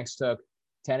 Banks took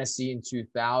Tennessee in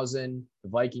 2000, the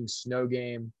Vikings snow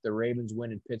game, the Ravens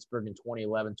win in Pittsburgh in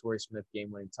 2011, Torrey Smith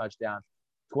game winning touchdown,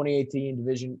 2018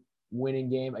 division winning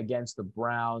game against the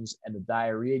Browns, and the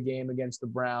diarrhea game against the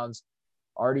Browns.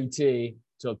 RDT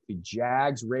took the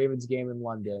Jags Ravens game in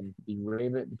London,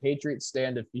 the Patriots stay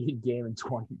undefeated game in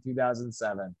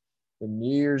 2007. The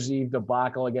New Year's Eve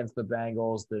debacle against the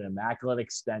Bengals, the Immaculate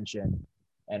Extension,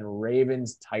 and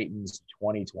Ravens Titans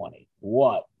 2020.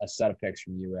 What a set of picks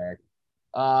from you, Eric.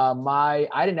 I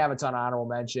didn't have a ton of honorable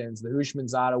mentions. The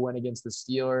Hushmanzada win against the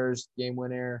Steelers, game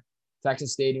winner.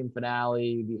 Texas Stadium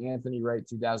finale, the Anthony Wright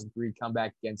 2003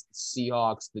 comeback against the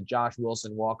Seahawks, the Josh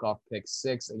Wilson walk-off pick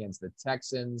 6 against the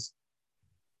Texans,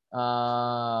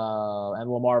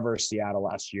 and Lamar versus Seattle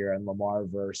last year, and Lamar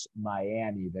versus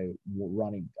Miami, the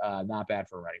running, not bad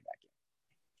for a running back game.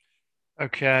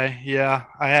 Okay, yeah.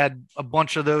 I had a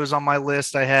bunch of those on my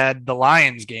list. I had the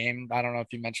Lions game. I don't know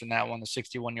if you mentioned that one, the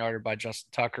 61-yarder by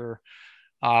Justin Tucker.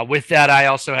 With that, I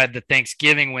also had the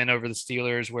Thanksgiving win over the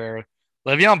Steelers where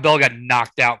Le'Veon Bell got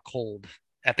knocked out cold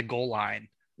at the goal line,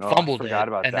 fumbled it,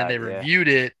 and then they reviewed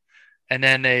it, and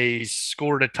then they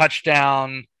scored a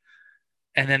touchdown,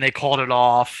 and then they called it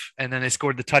off, and then they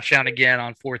scored the touchdown again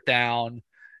on 4th down,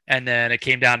 and then it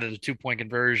came down to the 2-point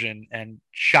conversion, and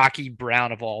Shockey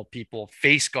Brown, of all people,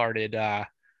 face guarded, I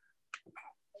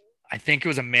think it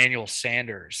was Emmanuel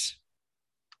Sanders,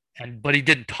 but he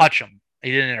didn't touch him.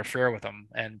 He didn't interfere with him,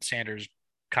 and Sanders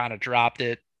kind of dropped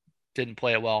it, didn't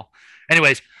play it well.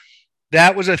 Anyways,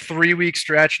 that was a 3-week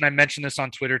stretch, and I mentioned this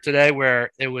on Twitter today,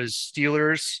 where it was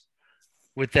Steelers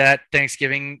with that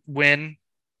Thanksgiving win.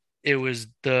 It was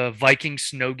the Vikings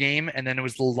snow game, and then it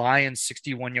was the Lions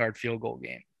 61-yard field goal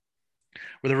game,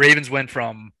 where the Ravens went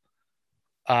from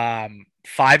 5-6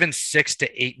 to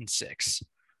 8-6.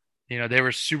 You know, they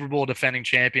were Super Bowl defending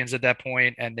champions at that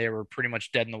point, and they were pretty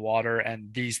much dead in the water.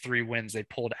 And these 3 wins they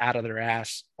pulled out of their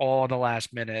ass all in the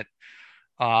last minute.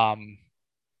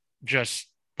 Just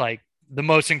like the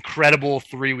most incredible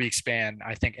 3-week span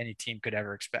I think any team could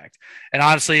ever expect. And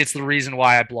honestly, it's the reason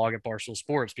why I blog at Barstool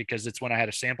Sports, because it's when I had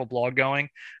a sample blog going.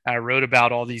 I wrote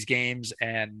about all these games,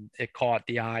 and it caught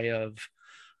the eye of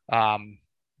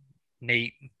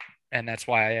Nate, and that's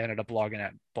why I ended up blogging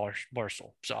at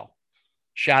Barstool. So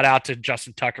shout out to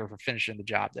Justin Tucker for finishing the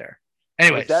job there.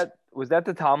 Anyways, was that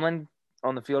the Tomlin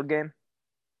on the field game?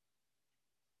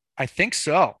 I think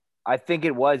so. I think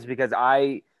it was, because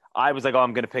I was like, oh,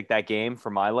 I'm going to pick that game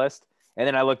for my list. And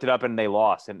then I looked it up and they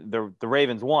lost, and the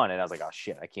Ravens won. And I was like, oh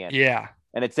shit, I can't. Yeah.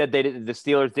 And it said the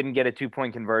Steelers didn't get a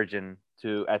 2-point conversion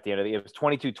at the end of it was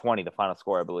 22-20, the final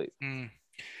score, I believe.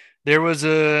 There was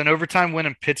an overtime win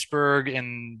in Pittsburgh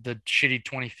in the shitty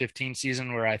 2015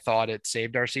 season where I thought it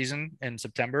saved our season in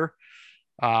September.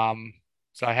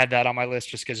 So I had that on my list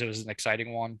just because it was an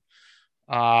exciting one.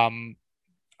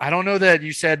 I don't know that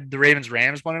you said the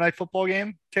Ravens-Rams Monday Night Football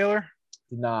game, Taylor.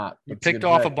 Did not. You That's a picked good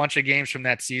off pick. a bunch of games from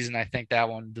that season. I think that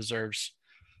one deserves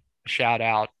a shout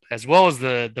out, as well as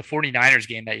the 49ers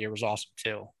game that year was awesome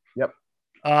too. Yep.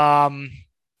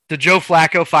 The Joe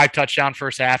Flacco 5-touchdown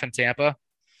first half in Tampa,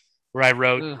 where I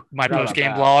wrote my forgot about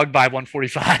post-game that. blog by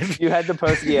 1:45. You had the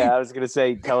post. Yeah, I was gonna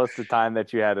say, tell us the time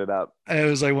that you had it up. It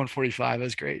was like 1:45. It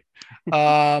was great.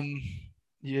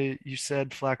 You said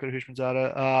Flacco to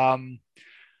Hushmanzada.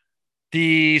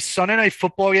 The Sunday Night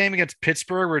Football game against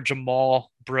Pittsburgh, where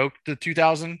Jamal broke the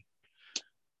 2000.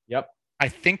 Yep. I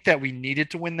think that we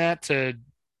needed to win that to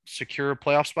secure a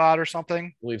playoff spot or something.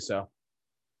 I believe so.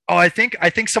 Oh, I think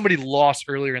somebody lost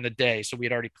earlier in the day, so we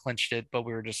had already clinched it, but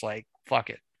we were just like, fuck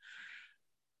it.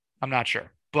 I'm not sure.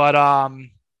 But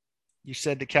you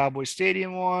said the Cowboys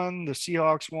Stadium won, the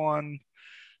Seahawks won.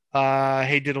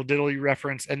 Hey Diddle Diddle you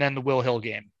referenced, and then the Will Hill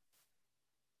game.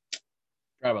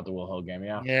 Forgot about the Will Hill game,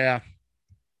 yeah. Yeah.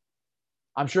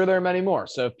 I'm sure there are many more.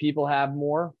 So if people have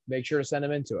more, make sure to send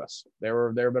them in to us. There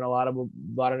have been a lot of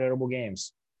notable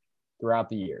games throughout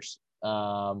the years.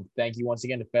 Thank you once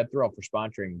again to Fed Thrill for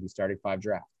sponsoring the Starting Five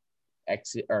Draft.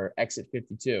 Exit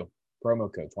 52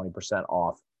 promo code 20%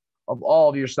 off of all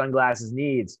of your sunglasses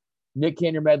needs. Nick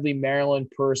Cantor Medley, Maryland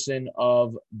Person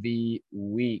of the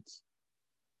Week.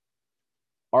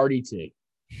 RDT.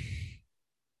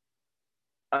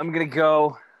 I'm gonna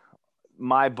go.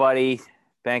 My buddy,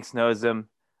 Banks knows him.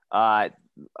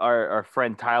 Our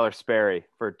friend Tyler Sperry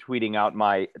for tweeting out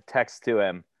my text to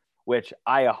him, which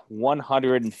I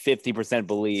 150%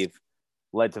 believe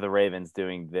led to the Ravens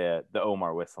doing the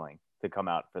Omar whistling to come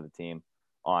out for the team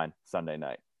on Sunday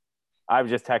night. I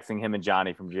was just texting him and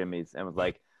Johnny from Jimmy's and was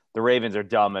like, the Ravens are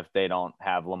dumb if they don't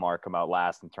have Lamar come out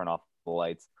last and turn off the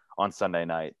lights on Sunday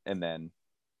night. And then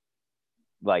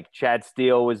like Chad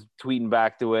Steele was tweeting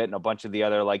back to it, and a bunch of the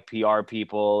other like PR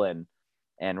people and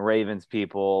Ravens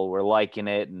people were liking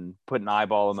it and putting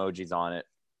eyeball emojis on it.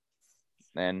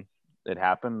 And it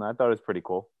happened. I thought it was pretty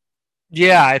cool.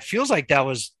 Yeah, it feels like that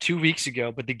was 2 weeks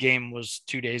ago, but the game was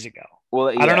 2 days ago.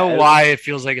 Well, yeah, I don't know why it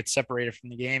feels like it's separated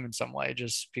from the game in some way,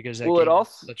 just because that game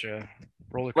was such a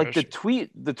roller coaster.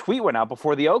 Like the tweet went out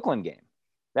before the Oakland game.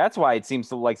 That's why it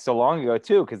seems like so long ago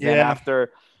too. Because then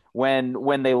after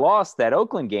when they lost that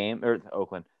Oakland game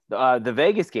the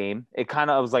Vegas game, it kind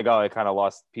of was like, oh, it kind of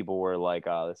lost. People were like,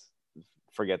 oh,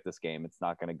 forget this game. It's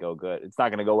not going to go good. It's not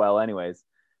going to go well anyways.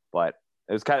 But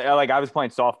it was kind of like I was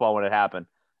playing softball when it happened.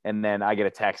 And then I get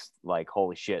a text like,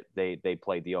 holy shit, they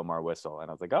played the Omar whistle. And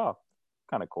I was like, oh,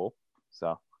 kind of cool.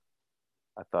 So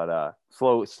I thought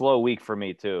slow week for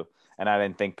me too. And I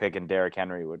didn't think picking Derrick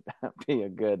Henry would be a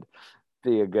good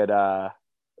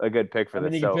pick for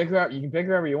this. You can pick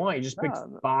whoever you want. You just picked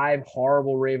 5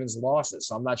 horrible Ravens losses.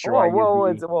 So I'm not sure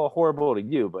it's horrible to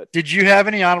you, but did you have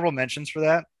any honorable mentions for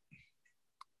that?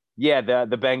 Yeah,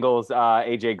 the Bengals,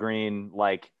 AJ Green,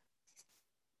 like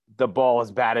the ball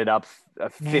is batted up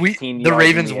 15 yards. The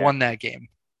Ravens won that game.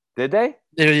 Did they?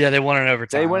 Yeah, they won in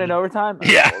overtime. They won in overtime?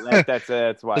 Yeah. Oh, that's why.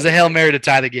 It was a Hail Mary to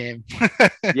tie the game.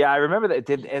 Yeah, I remember that.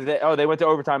 They went to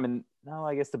overtime, and no,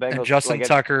 I guess the Bengals. And Justin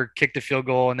Tucker kicked a field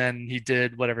goal, and then he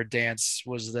did whatever dance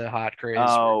was the hot craze.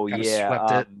 Oh, yeah.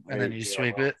 Swept it, and then you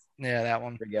sweep it. Yeah, that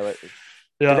one. Forget it.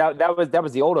 Yeah. That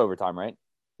was the old overtime, right?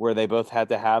 Where they both had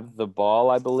to have the ball,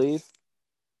 I believe.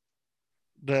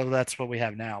 That's what we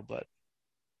have now, but.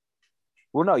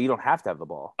 Well, no, you don't have to have the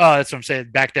ball. Oh, that's what I'm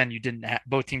saying. Back then, you didn't have.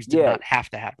 Both teams did not have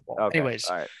to have the ball. Okay. Anyways,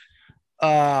 all right.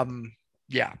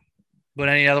 Yeah. But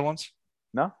any other ones?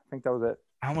 No, I think that was it.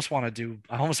 I almost want to do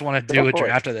a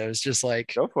draft of those. Just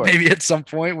like maybe at some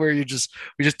point where we just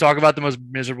talk about the most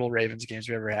miserable Ravens games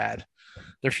we ever had.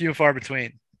 They're few and far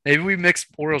between. Maybe we mix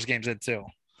Orioles games in too.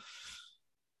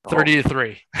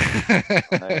 30-3.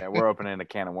 Yeah, we're opening a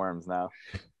can of worms now.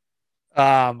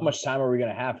 How much time are we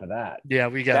gonna have for that? Yeah,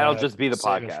 we got. That'll just be the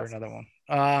podcast for another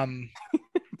one.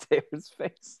 Taylor's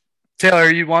face.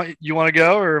 Taylor, you want to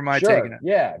go, or am I taking it?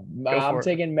 Yeah, I'm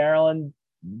taking Maryland,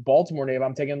 Baltimore native.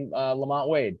 I'm taking Lamont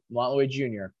Wade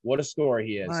Jr. What a story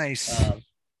he is. Nice.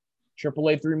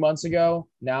 AAA 3 months ago,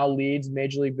 now leads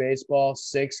Major League Baseball.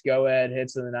 6 go-ahead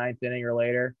hits in the 9th inning or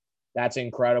later. That's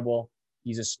incredible.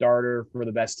 He's a starter for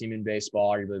the best team in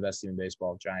baseball, arguably the best team in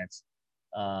baseball, Giants.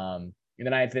 In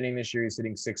the 9th inning this year, he's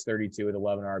hitting .632 with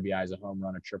 11 RBIs, a home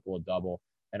run, a triple, a double,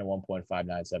 and a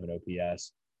 1.597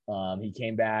 OPS. He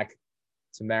came back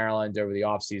to Maryland over the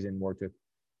offseason, worked with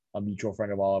a mutual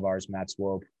friend of all of ours, Matt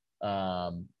Swope,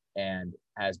 and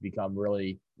has become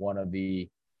really one of the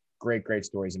great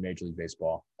stories in Major League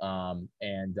Baseball. And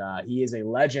he is a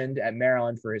legend at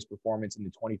Maryland for his performance in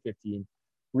the 2015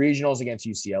 regionals against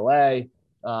UCLA,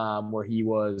 where he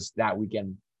was that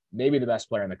weekend maybe the best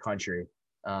player in the country,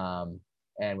 and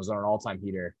was on an all-time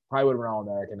heater. Probably would have been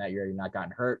All-American that year. He not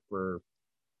gotten hurt for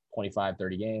 25,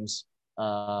 30 games.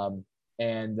 And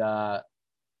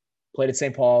played at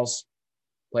St. Paul's,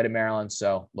 played at Maryland,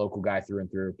 so local guy through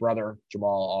and through. Brother Jamal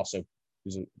also,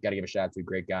 who's got to give a shout out to, a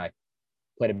great guy.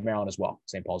 Played at Maryland as well,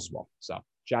 St. Paul's as well. So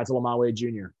shout out to Lamont Wade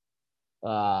Jr.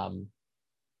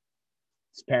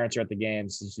 His parents are at the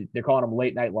games. They're calling him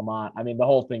late night Lamont. I mean, the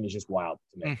whole thing is just wild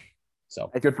to me. So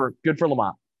good for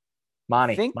Lamont.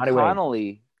 I think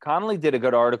Connolly did a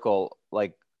good article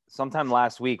like sometime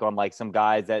last week on like some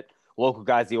guys that local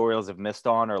guys the Orioles have missed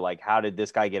on, or like how did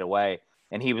this guy get away?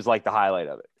 And he was like the highlight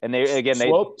of it. And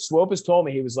Swope has told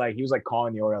me he was like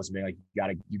calling the Orioles and being like,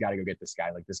 you gotta go get this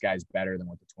guy. Like, this guy's better than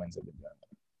what the Twins have been doing.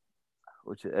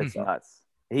 Which is nuts.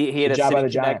 He had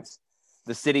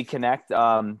the City Connect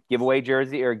giveaway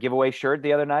jersey or giveaway shirt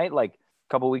the other night, like a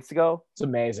couple weeks ago. It's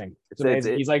amazing. It's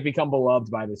amazing. He's like become beloved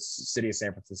by the city of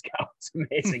San Francisco. It's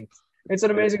amazing. It's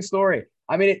an amazing story.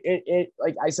 I mean, it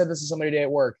like I said this to somebody today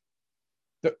at work.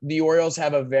 The Orioles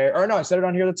have I said it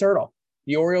on Here the Turtle.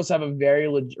 The Orioles have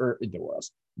Maryland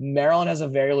has a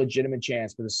very legitimate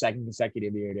chance for the second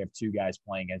consecutive year to have two guys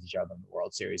playing against each other in the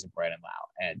World Series, and Brandon Lau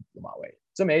and Lamont Wade.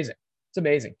 It's amazing. It's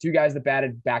amazing. Two guys that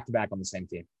batted back to back on the same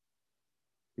team.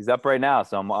 He's up right now,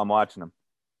 so I'm watching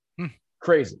him.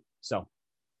 Crazy. So,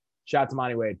 shout out to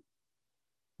Monty Wade.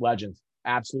 Legend.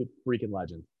 Absolute freaking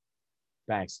legend.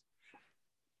 Thanks.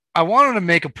 I wanted to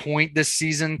make a point this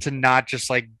season to not just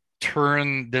like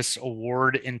turn this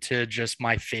award into just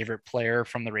my favorite player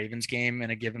from the Ravens game in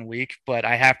a given week, but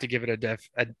I have to give it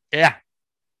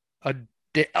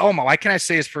why can't I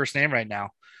say his first name right now?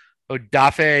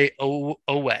 Odafe Owe.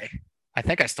 I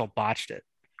think I still botched it.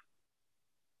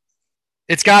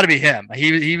 It's got to be him.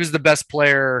 He was the best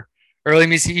player, or at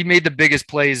least he made the biggest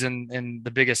plays in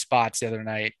the biggest spots the other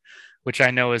night, which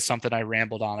I know is something I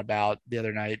rambled on about the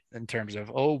other night in terms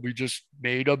of, we just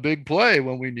made a big play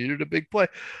when we needed a big play.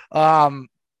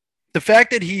 The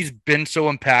fact that he's been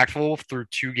so impactful through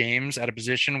two games at a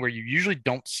position where you usually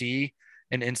don't see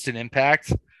an instant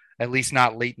impact, at least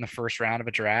not late in the first round of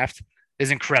a draft,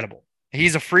 is incredible.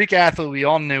 He's a freak athlete. We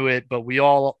all knew it, but we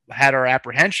all had our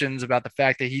apprehensions about the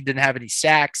fact that he didn't have any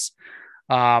sacks.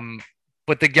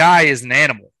 But the guy is an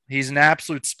animal. He's an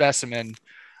absolute specimen.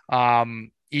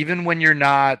 Even when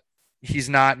he's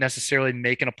not necessarily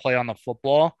making a play on the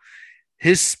football,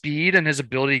 his speed and his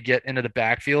ability to get into the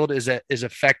backfield is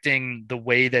affecting the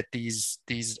way that these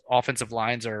offensive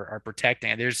lines are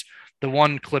protecting. There's the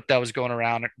one clip that was going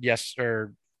around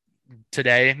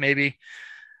today, maybe.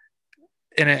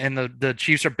 And the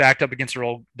Chiefs are backed up against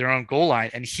their own goal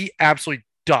line, and he absolutely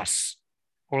dusts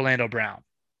Orlando Brown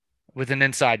with an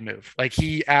inside move. Like,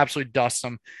 he absolutely dusts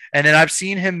him. And then I've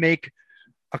seen him make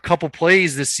a couple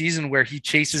plays this season where he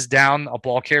chases down a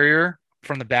ball carrier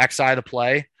from the backside of the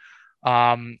play,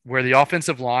 where the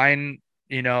offensive line,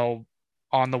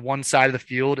 on the one side of the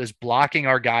field is blocking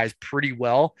our guys pretty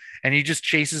well, and he just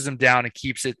chases them down and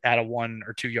keeps it at a 1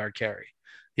 or 2 yard carry.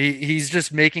 He's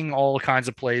just making all kinds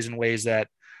of plays in ways that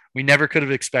we never could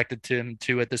have expected him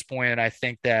to at this point. And I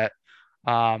think that,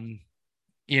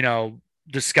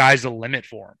 the sky's the limit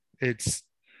for him.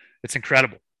 It's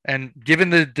incredible. And given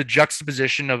the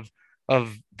juxtaposition of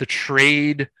the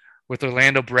trade with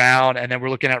Orlando Brown, and then we're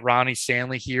looking at Ronnie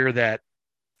Stanley here, that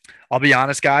I'll be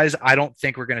honest, guys, I don't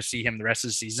think we're going to see him the rest of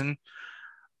the season.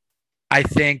 I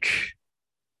think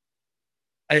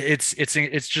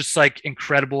it's just like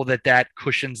incredible that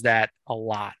cushions that a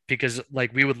lot, because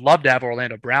like we would love to have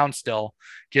Orlando Brown still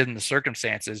given the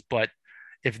circumstances, but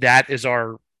if that is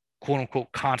our quote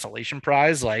unquote consolation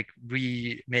prize, like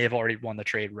we may have already won the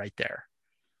trade right there.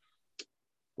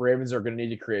 Ravens are going to need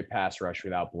to create pass rush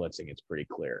without blitzing. It's pretty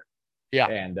clear. Yeah.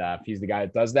 And if he's the guy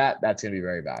that does that, that's going to be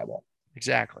very valuable.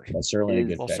 Exactly. That's certainly a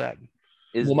good pick. Said.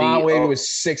 Lamont Wade was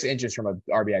 6 inches from an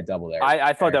RBI double there.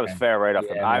 I thought that was fair right off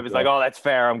the bat. I was like, that's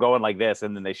fair. I'm going like this.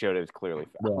 And then they showed it was clearly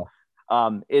fair.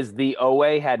 Yeah. Is the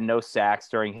Owe had no sacks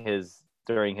during his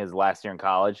last year in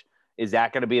college? Is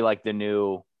that going to be like the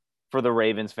new, for the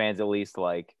Ravens fans at least,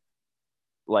 like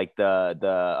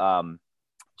the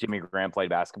Jimmy Graham played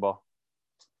basketball?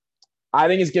 I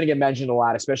think it's going to get mentioned a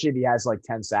lot, especially if he has like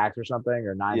 10 sacks or something,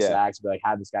 or 9 sacks. But like,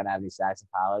 how did this guy not have any sacks in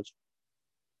college?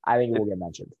 I think it will get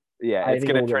mentioned. Yeah, it's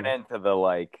going to turn into the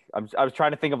like. I was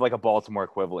trying to think of like a Baltimore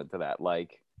equivalent to that.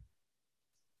 Like,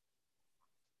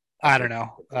 I don't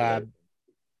know.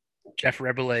 Jeff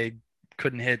Rebele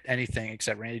couldn't hit anything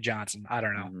except Randy Johnson. I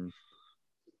don't know.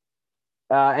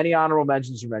 Mm-hmm. Any honorable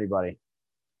mentions from anybody?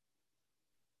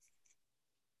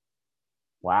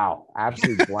 Wow,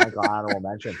 absolute blank on honorable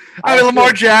mention. I mean,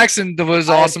 Lamar Jackson was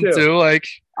awesome too. Like,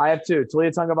 I have two.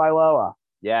 Talia Tagovailoa.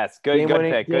 Yes, good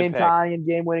pick. Game tying and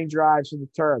game winning drives for the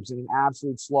Terps and an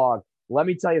absolute slog. Let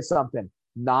me tell you something.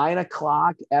 9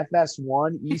 o'clock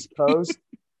FS1 East Coast.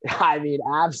 I mean,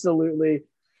 absolutely.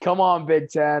 Come on, Big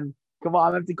Ten. Come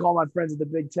on, I have to call my friends at the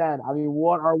Big Ten. I mean,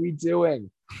 what are we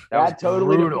doing? That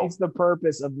totally defeats the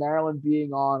purpose of Maryland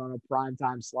being on a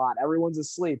primetime slot. Everyone's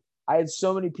asleep. I had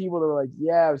so many people that were like,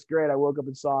 yeah, it was great. I woke up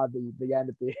and saw the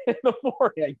end in the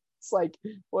morning. It's like,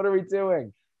 what are we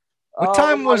doing? What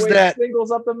time was that?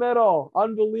 Singles up the middle.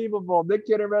 Unbelievable. Nick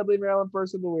Kidder, Medley, Maryland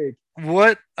Person of the Week.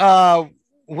 What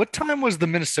time was the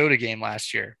Minnesota game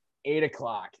last year? 8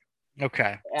 o'clock.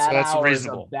 Okay. So that's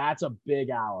reasonable. That's a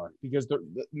big hour because the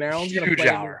Maryland's going to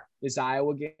play this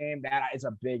Iowa game. That is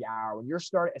a big hour. When you're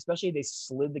starting, especially if they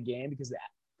slid the game because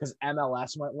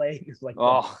MLS went late. It's like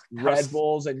Red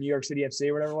Bulls and New York City FC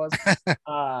or whatever it was.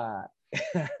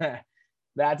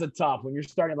 That's a tough when you're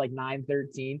starting at like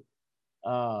 9:13.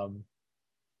 But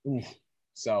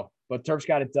Terps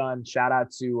got it done. Shout out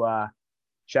to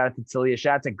Talia.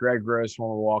 Shout out to Greg Rose,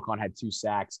 former walk-on, had 2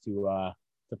 sacks to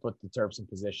put the Terps in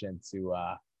position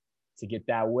to get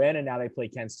that win. And now they play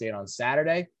Kent State on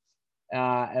Saturday.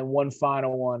 And one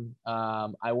final one.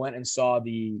 I went and saw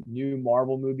the new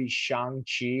Marvel movie,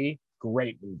 Shang-Chi.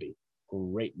 Great movie.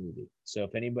 So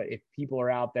if people are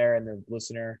out there and they're a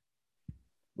listener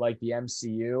like the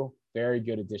MCU, very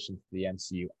good addition to the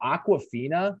MCU.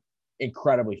 Aquafina,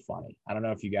 incredibly funny. I don't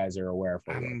know if you guys are aware of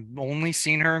her. I've only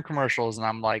seen her in commercials, and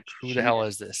I'm like, who the hell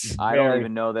is this? I don't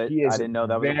even know that. I didn't know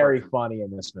that was very funny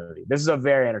in this movie. This is a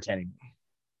very entertaining movie.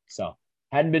 So,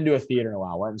 hadn't been to a theater in a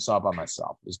while. Went and saw it by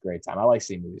myself. It was a great time. I like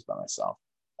seeing movies by myself.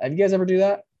 Have you guys ever do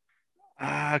that?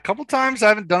 A couple times. I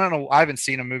haven't done it. I haven't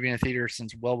seen a movie in a theater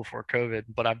since well before COVID,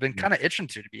 but I've been kind of itching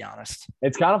to be honest.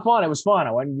 It's kind of fun. It was fun.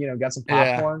 I went and got some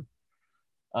popcorn.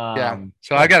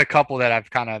 So I got a couple that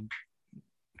I've kind of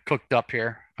cooked up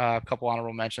here. A couple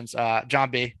honorable mentions.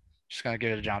 John B. Just gonna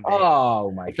give it to John B.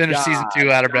 Oh my! Finished season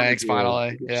 2 Outer Banks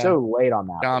finally. You're so late on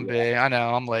that. John B. I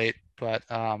know I'm late, but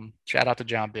shout out to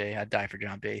John B. I'd die for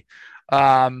John B.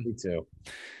 Me too.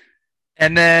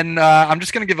 And then I'm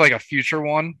just gonna give like a future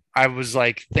one. I was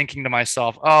like thinking to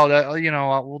myself,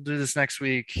 we'll do this next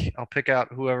week. I'll pick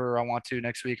out whoever I want to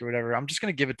next week or whatever. I'm just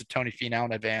gonna give it to Tony Finau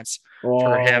in advance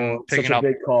for him picking up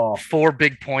 4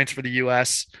 big points for the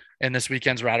U.S. in this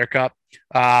weekend's Ryder Cup.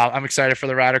 I'm excited for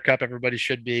the Ryder Cup. Everybody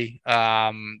should be.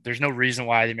 There's no reason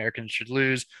why the Americans should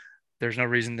lose. There's no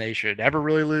reason they should ever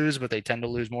really lose, but they tend to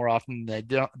lose more often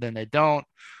than they don't.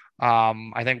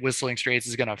 I think Whistling Straits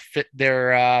is going to fit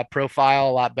their profile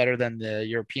a lot better than the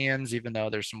Europeans, even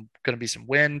though there's going to be some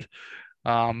wind,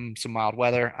 some mild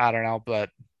weather. I don't know,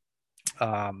 but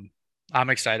I'm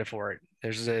excited for it.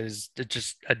 It's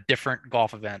just a different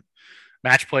golf event.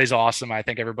 Match play is awesome. I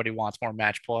think everybody wants more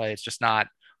match play. It's just not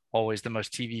always the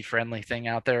most TV friendly thing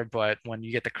out there, but when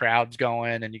you get the crowds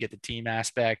going and you get the team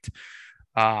aspect,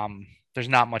 there's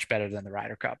not much better than the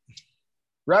Ryder Cup.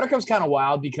 Ryder Cup's kind of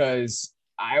wild because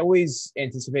I always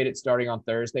anticipate it starting on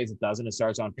Thursdays. It doesn't. It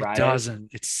starts on Fridays. It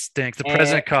doesn't. It stinks. The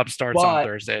President Cup starts on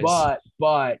Thursdays.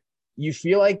 But you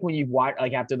feel like when you've watched,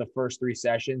 like after the first 3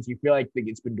 sessions, you feel like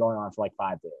it's been going on for like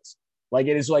 5 days. Like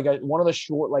it is like one of the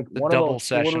shorter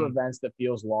events that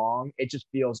feels long. It just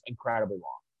feels incredibly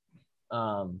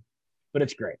long. But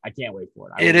it's great. I can't wait for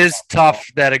it. It is tough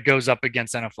that it goes up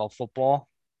against NFL football.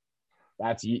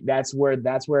 That's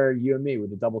where you and me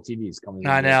with the double TVs coming.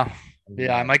 I know.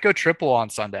 Yeah, I might go triple on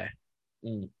Sunday.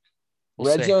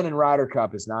 Red Zone and Ryder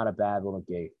Cup is not a bad little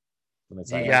gate.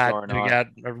 We got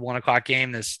a 1 o'clock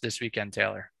game this weekend,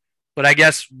 Taylor. But I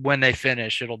guess when they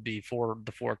finish, it'll be for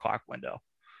the 4 o'clock window.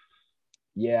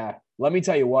 Yeah, let me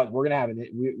tell you what we're gonna have.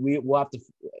 We'll have to,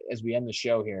 as we end the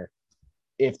show here.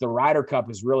 If the Ryder Cup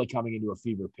is really coming into a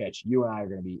fever pitch, you and I are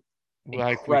going to be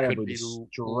incredibly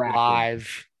distracted.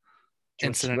 Live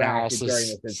incident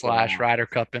analysis / Ryder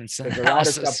Cup incident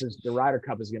analysis. The Ryder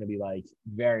Cup is going to be like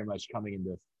very much coming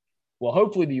into. Well,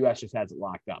 hopefully the U.S. just has it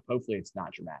locked up. Hopefully it's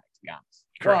not dramatic, to be honest.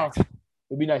 Correct. Well,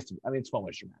 it'd be nice to. I mean, it's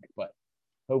almost dramatic, but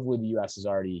hopefully the U.S. is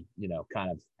already,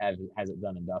 kind of has it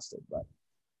done and dusted. But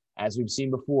as we've seen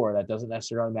before, that doesn't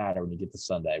necessarily matter when you get to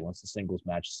Sunday once the singles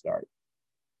matches start.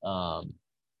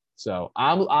 So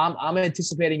I'm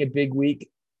anticipating a big week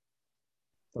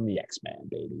from the X-Man,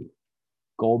 baby.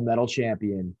 Gold medal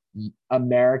champion,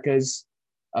 America's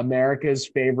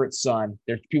favorite son.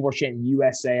 There's people are chanting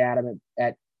USA at him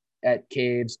at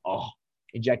caves. Oh,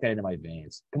 Inject that into my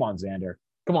veins. Come on, Xander.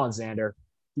 Give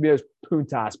me those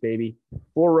puntas, baby.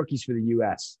 4 rookies for the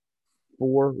U.S.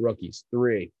 4 rookies.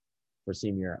 3 for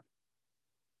Team Europe.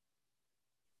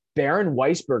 Baron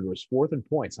Weisberger was 4th in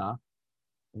points, huh?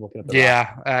 I'm looking at the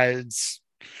it's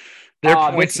their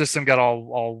point system got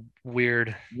all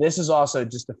weird. This is also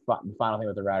just the final thing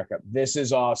with the Ryder Cup. This is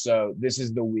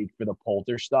the week for the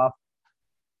Poulter stuff.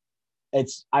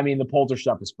 The Poulter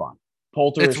stuff is fun.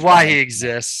 It's why he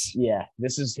exists. Yeah,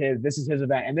 this is his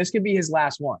event, and this could be his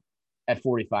last one at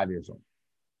 45 years old.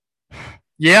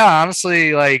 Yeah,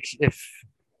 honestly, like if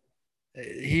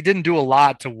he didn't do a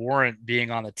lot to warrant being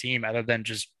on the team other than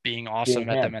just being awesome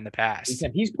at them in the past.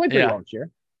 He's played pretty well this year.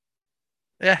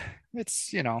 Yeah,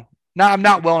 it's I'm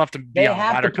not well enough to be on the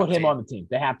Ryder Cup. They have to put him on the team.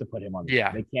 They have to put him on the team.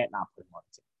 They can't not put him on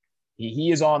the team.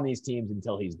 He is on these teams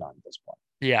until he's done at this point.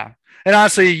 Yeah. And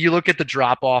honestly, you look at the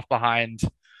drop off behind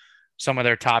some of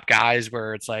their top guys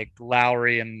where it's like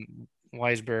Lowry and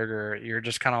Weisberger, you're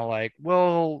just kind of like,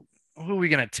 well, who are we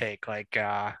going to take? Like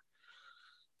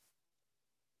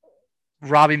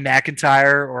Robbie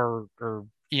McIntyre or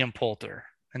Ian Poulter?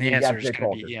 And the answer is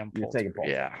going to be Ian Poulter. You're taking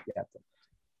Poulter. Yeah.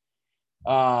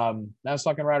 Now let's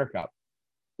talk Ryder Cup.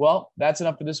 Well, that's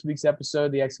enough for this week's episode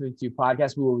of the X52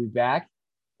 podcast. We will be back.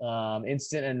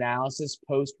 Instant analysis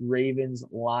post Ravens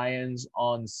Lions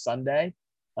on Sunday.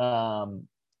 And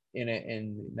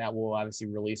that will obviously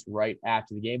release right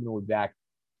after the game. And we'll be back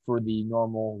for the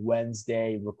normal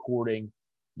Wednesday recording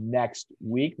next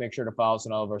week. Make sure to follow us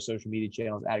on all of our social media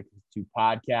channels at X52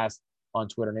 Podcast on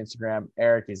Twitter and Instagram.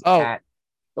 Eric is at.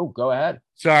 Oh, go ahead.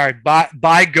 Sorry.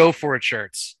 Buy Go For It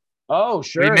shirts. Oh,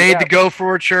 sure. We made the Go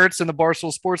For It shirts in the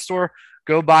Barstool Sports Store.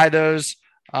 Go buy those.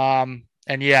 And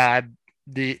yeah,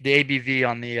 the ABV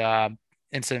on the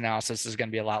instant analysis is going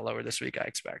to be a lot lower this week, I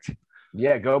expect.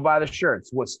 Yeah, go buy the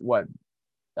shirts. And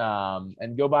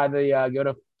go buy go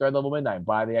to Third Level Midnight,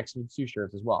 buy the X52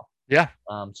 shirts as well. Yeah.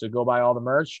 So go buy all the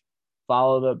merch.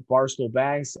 Follow the Barstool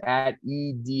Banks at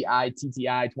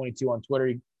EDITTI22 on Twitter.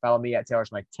 You can follow me at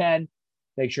TaylorSmike10.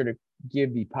 Make sure to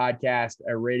give the podcast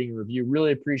a rating and review.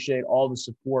 Really appreciate all the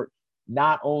support,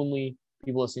 not only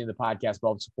people listening to the podcast, but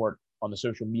all the support on the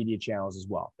social media channels as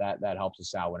well. That helps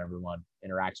us out when everyone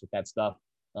interacts with that stuff,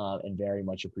 and very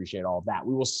much appreciate all of that.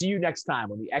 We will see you next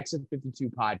time on the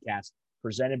X52 podcast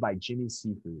presented by Jimmy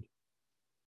Seafood.